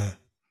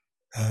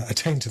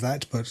attain to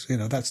that, but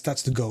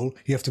that's the goal.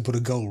 You have to put a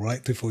goal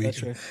right before you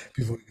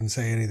can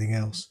say anything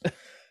else.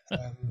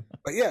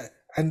 But yeah,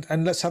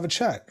 and let's have a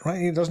chat.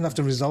 Right, it doesn't have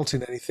to result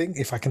in anything.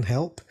 If I can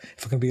help,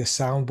 if I can be a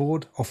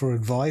soundboard, offer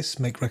advice,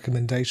 make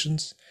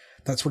recommendations.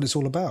 That's what it's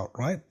all about,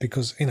 right?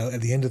 Because,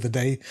 at the end of the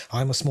day,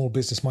 I'm a small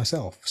business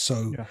myself.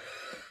 So,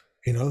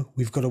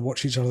 we've got to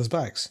watch each other's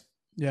backs.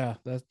 Yeah,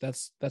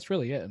 that's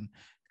really it. And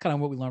kind of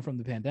what we learned from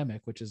the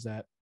pandemic, which is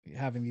that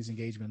having these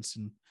engagements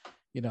and,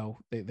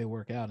 they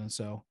work out. And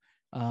so,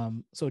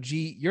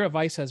 G, your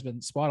advice has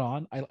been spot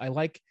on.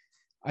 I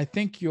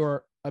think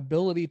your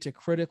ability to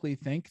critically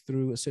think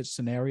through a such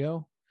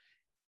scenario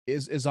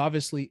is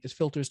obviously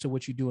filters to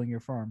what you do in your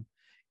firm.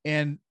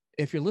 And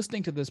if you're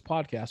listening to this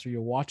podcast or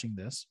you're watching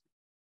this,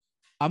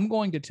 I'm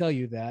going to tell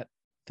you that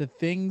the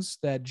things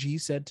that G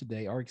said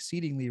today are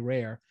exceedingly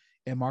rare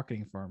in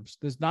marketing firms.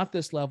 There's not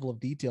this level of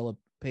detail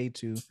paid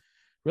to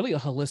really a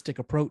holistic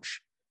approach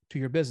to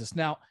your business.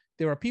 Now,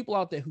 there are people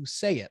out there who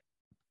say it,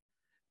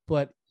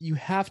 but there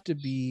has to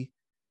be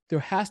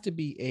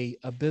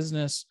a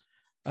business,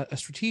 a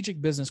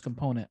strategic business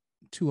component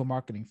to a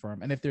marketing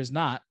firm. And if there's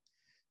not,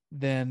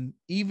 then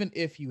even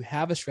if you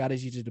have a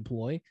strategy to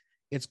deploy,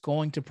 it's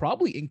going to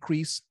probably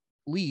increase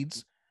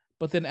leads.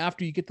 But then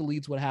after you get the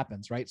leads, what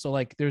happens, right? So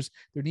there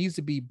needs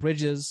to be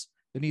bridges,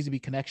 there needs to be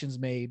connections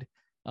made.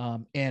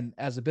 And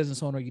as a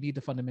business owner, you need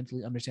to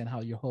fundamentally understand how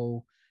your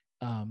whole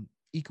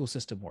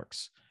ecosystem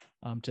works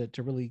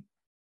to really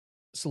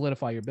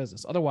solidify your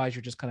business. Otherwise,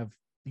 you're just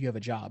you have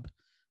a job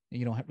and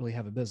you don't really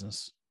have a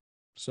business.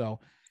 So,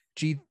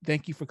 G,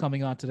 thank you for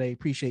coming on today.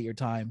 Appreciate your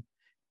time,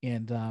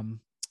 and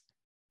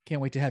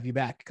can't wait to have you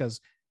back because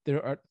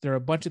there are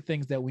a bunch of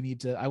things that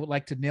I would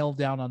like to nail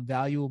down on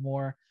value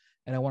more.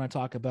 And I want to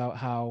talk about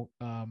how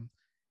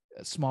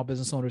small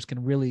business owners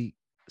can really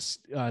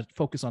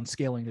focus on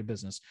scaling their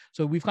business.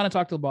 So we've kind of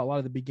talked about a lot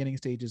of the beginning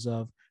stages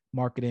of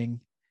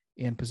marketing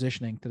and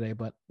positioning today,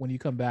 but when you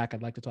come back,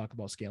 I'd like to talk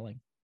about scaling.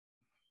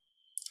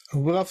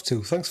 We'd love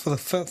to. Thanks for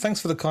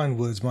the kind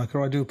words,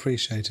 Michael. I do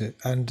appreciate it.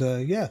 And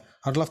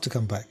I'd love to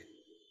come back.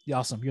 Yeah,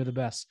 awesome. You're the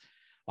best.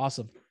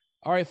 Awesome.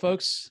 All right,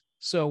 folks.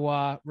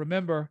 So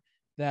remember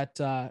that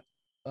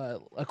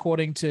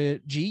according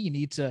to G, you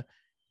need to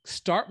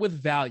start with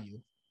value.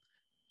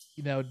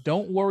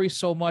 Don't worry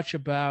so much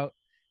about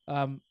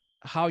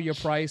how you're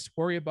priced.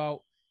 Worry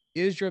about,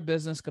 is your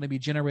business going to be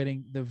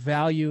generating the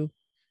value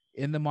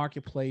in the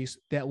marketplace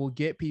that will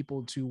get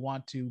people to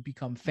want to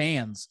become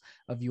fans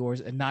of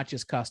yours and not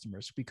just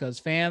customers, because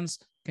fans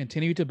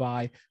continue to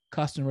buy.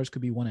 Customers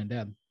could be one and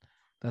done.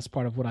 That's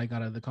part of what I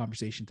got out of the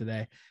conversation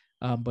today.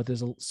 But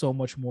there's so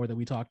much more that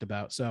we talked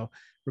about. So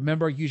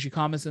remember, use your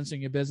common sense in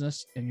your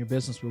business and your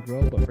business will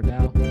grow. But for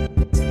now,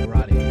 we're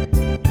out of here.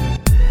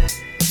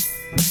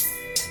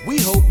 We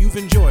hope you've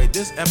enjoyed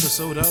this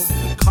episode of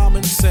The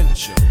Common Sense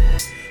Show,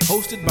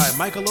 hosted by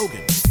Michael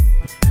Logan.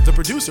 The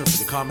producer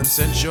for The Common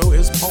Sense Show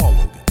is Paul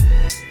Logan.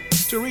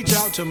 To reach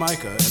out to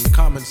Micah and The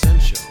Common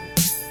Sense Show,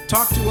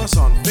 talk to us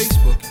on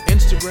Facebook,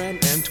 Instagram,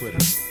 and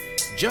Twitter.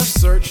 Just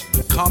search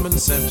The Common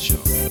Sense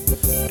Show.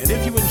 And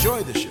if you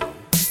enjoyed the show,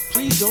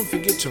 please don't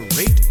forget to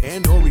rate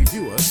and or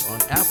review us on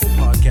Apple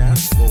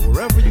Podcasts or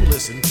wherever you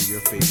listen to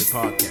your favorite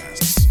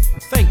podcasts.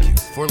 Thank you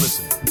for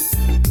listening.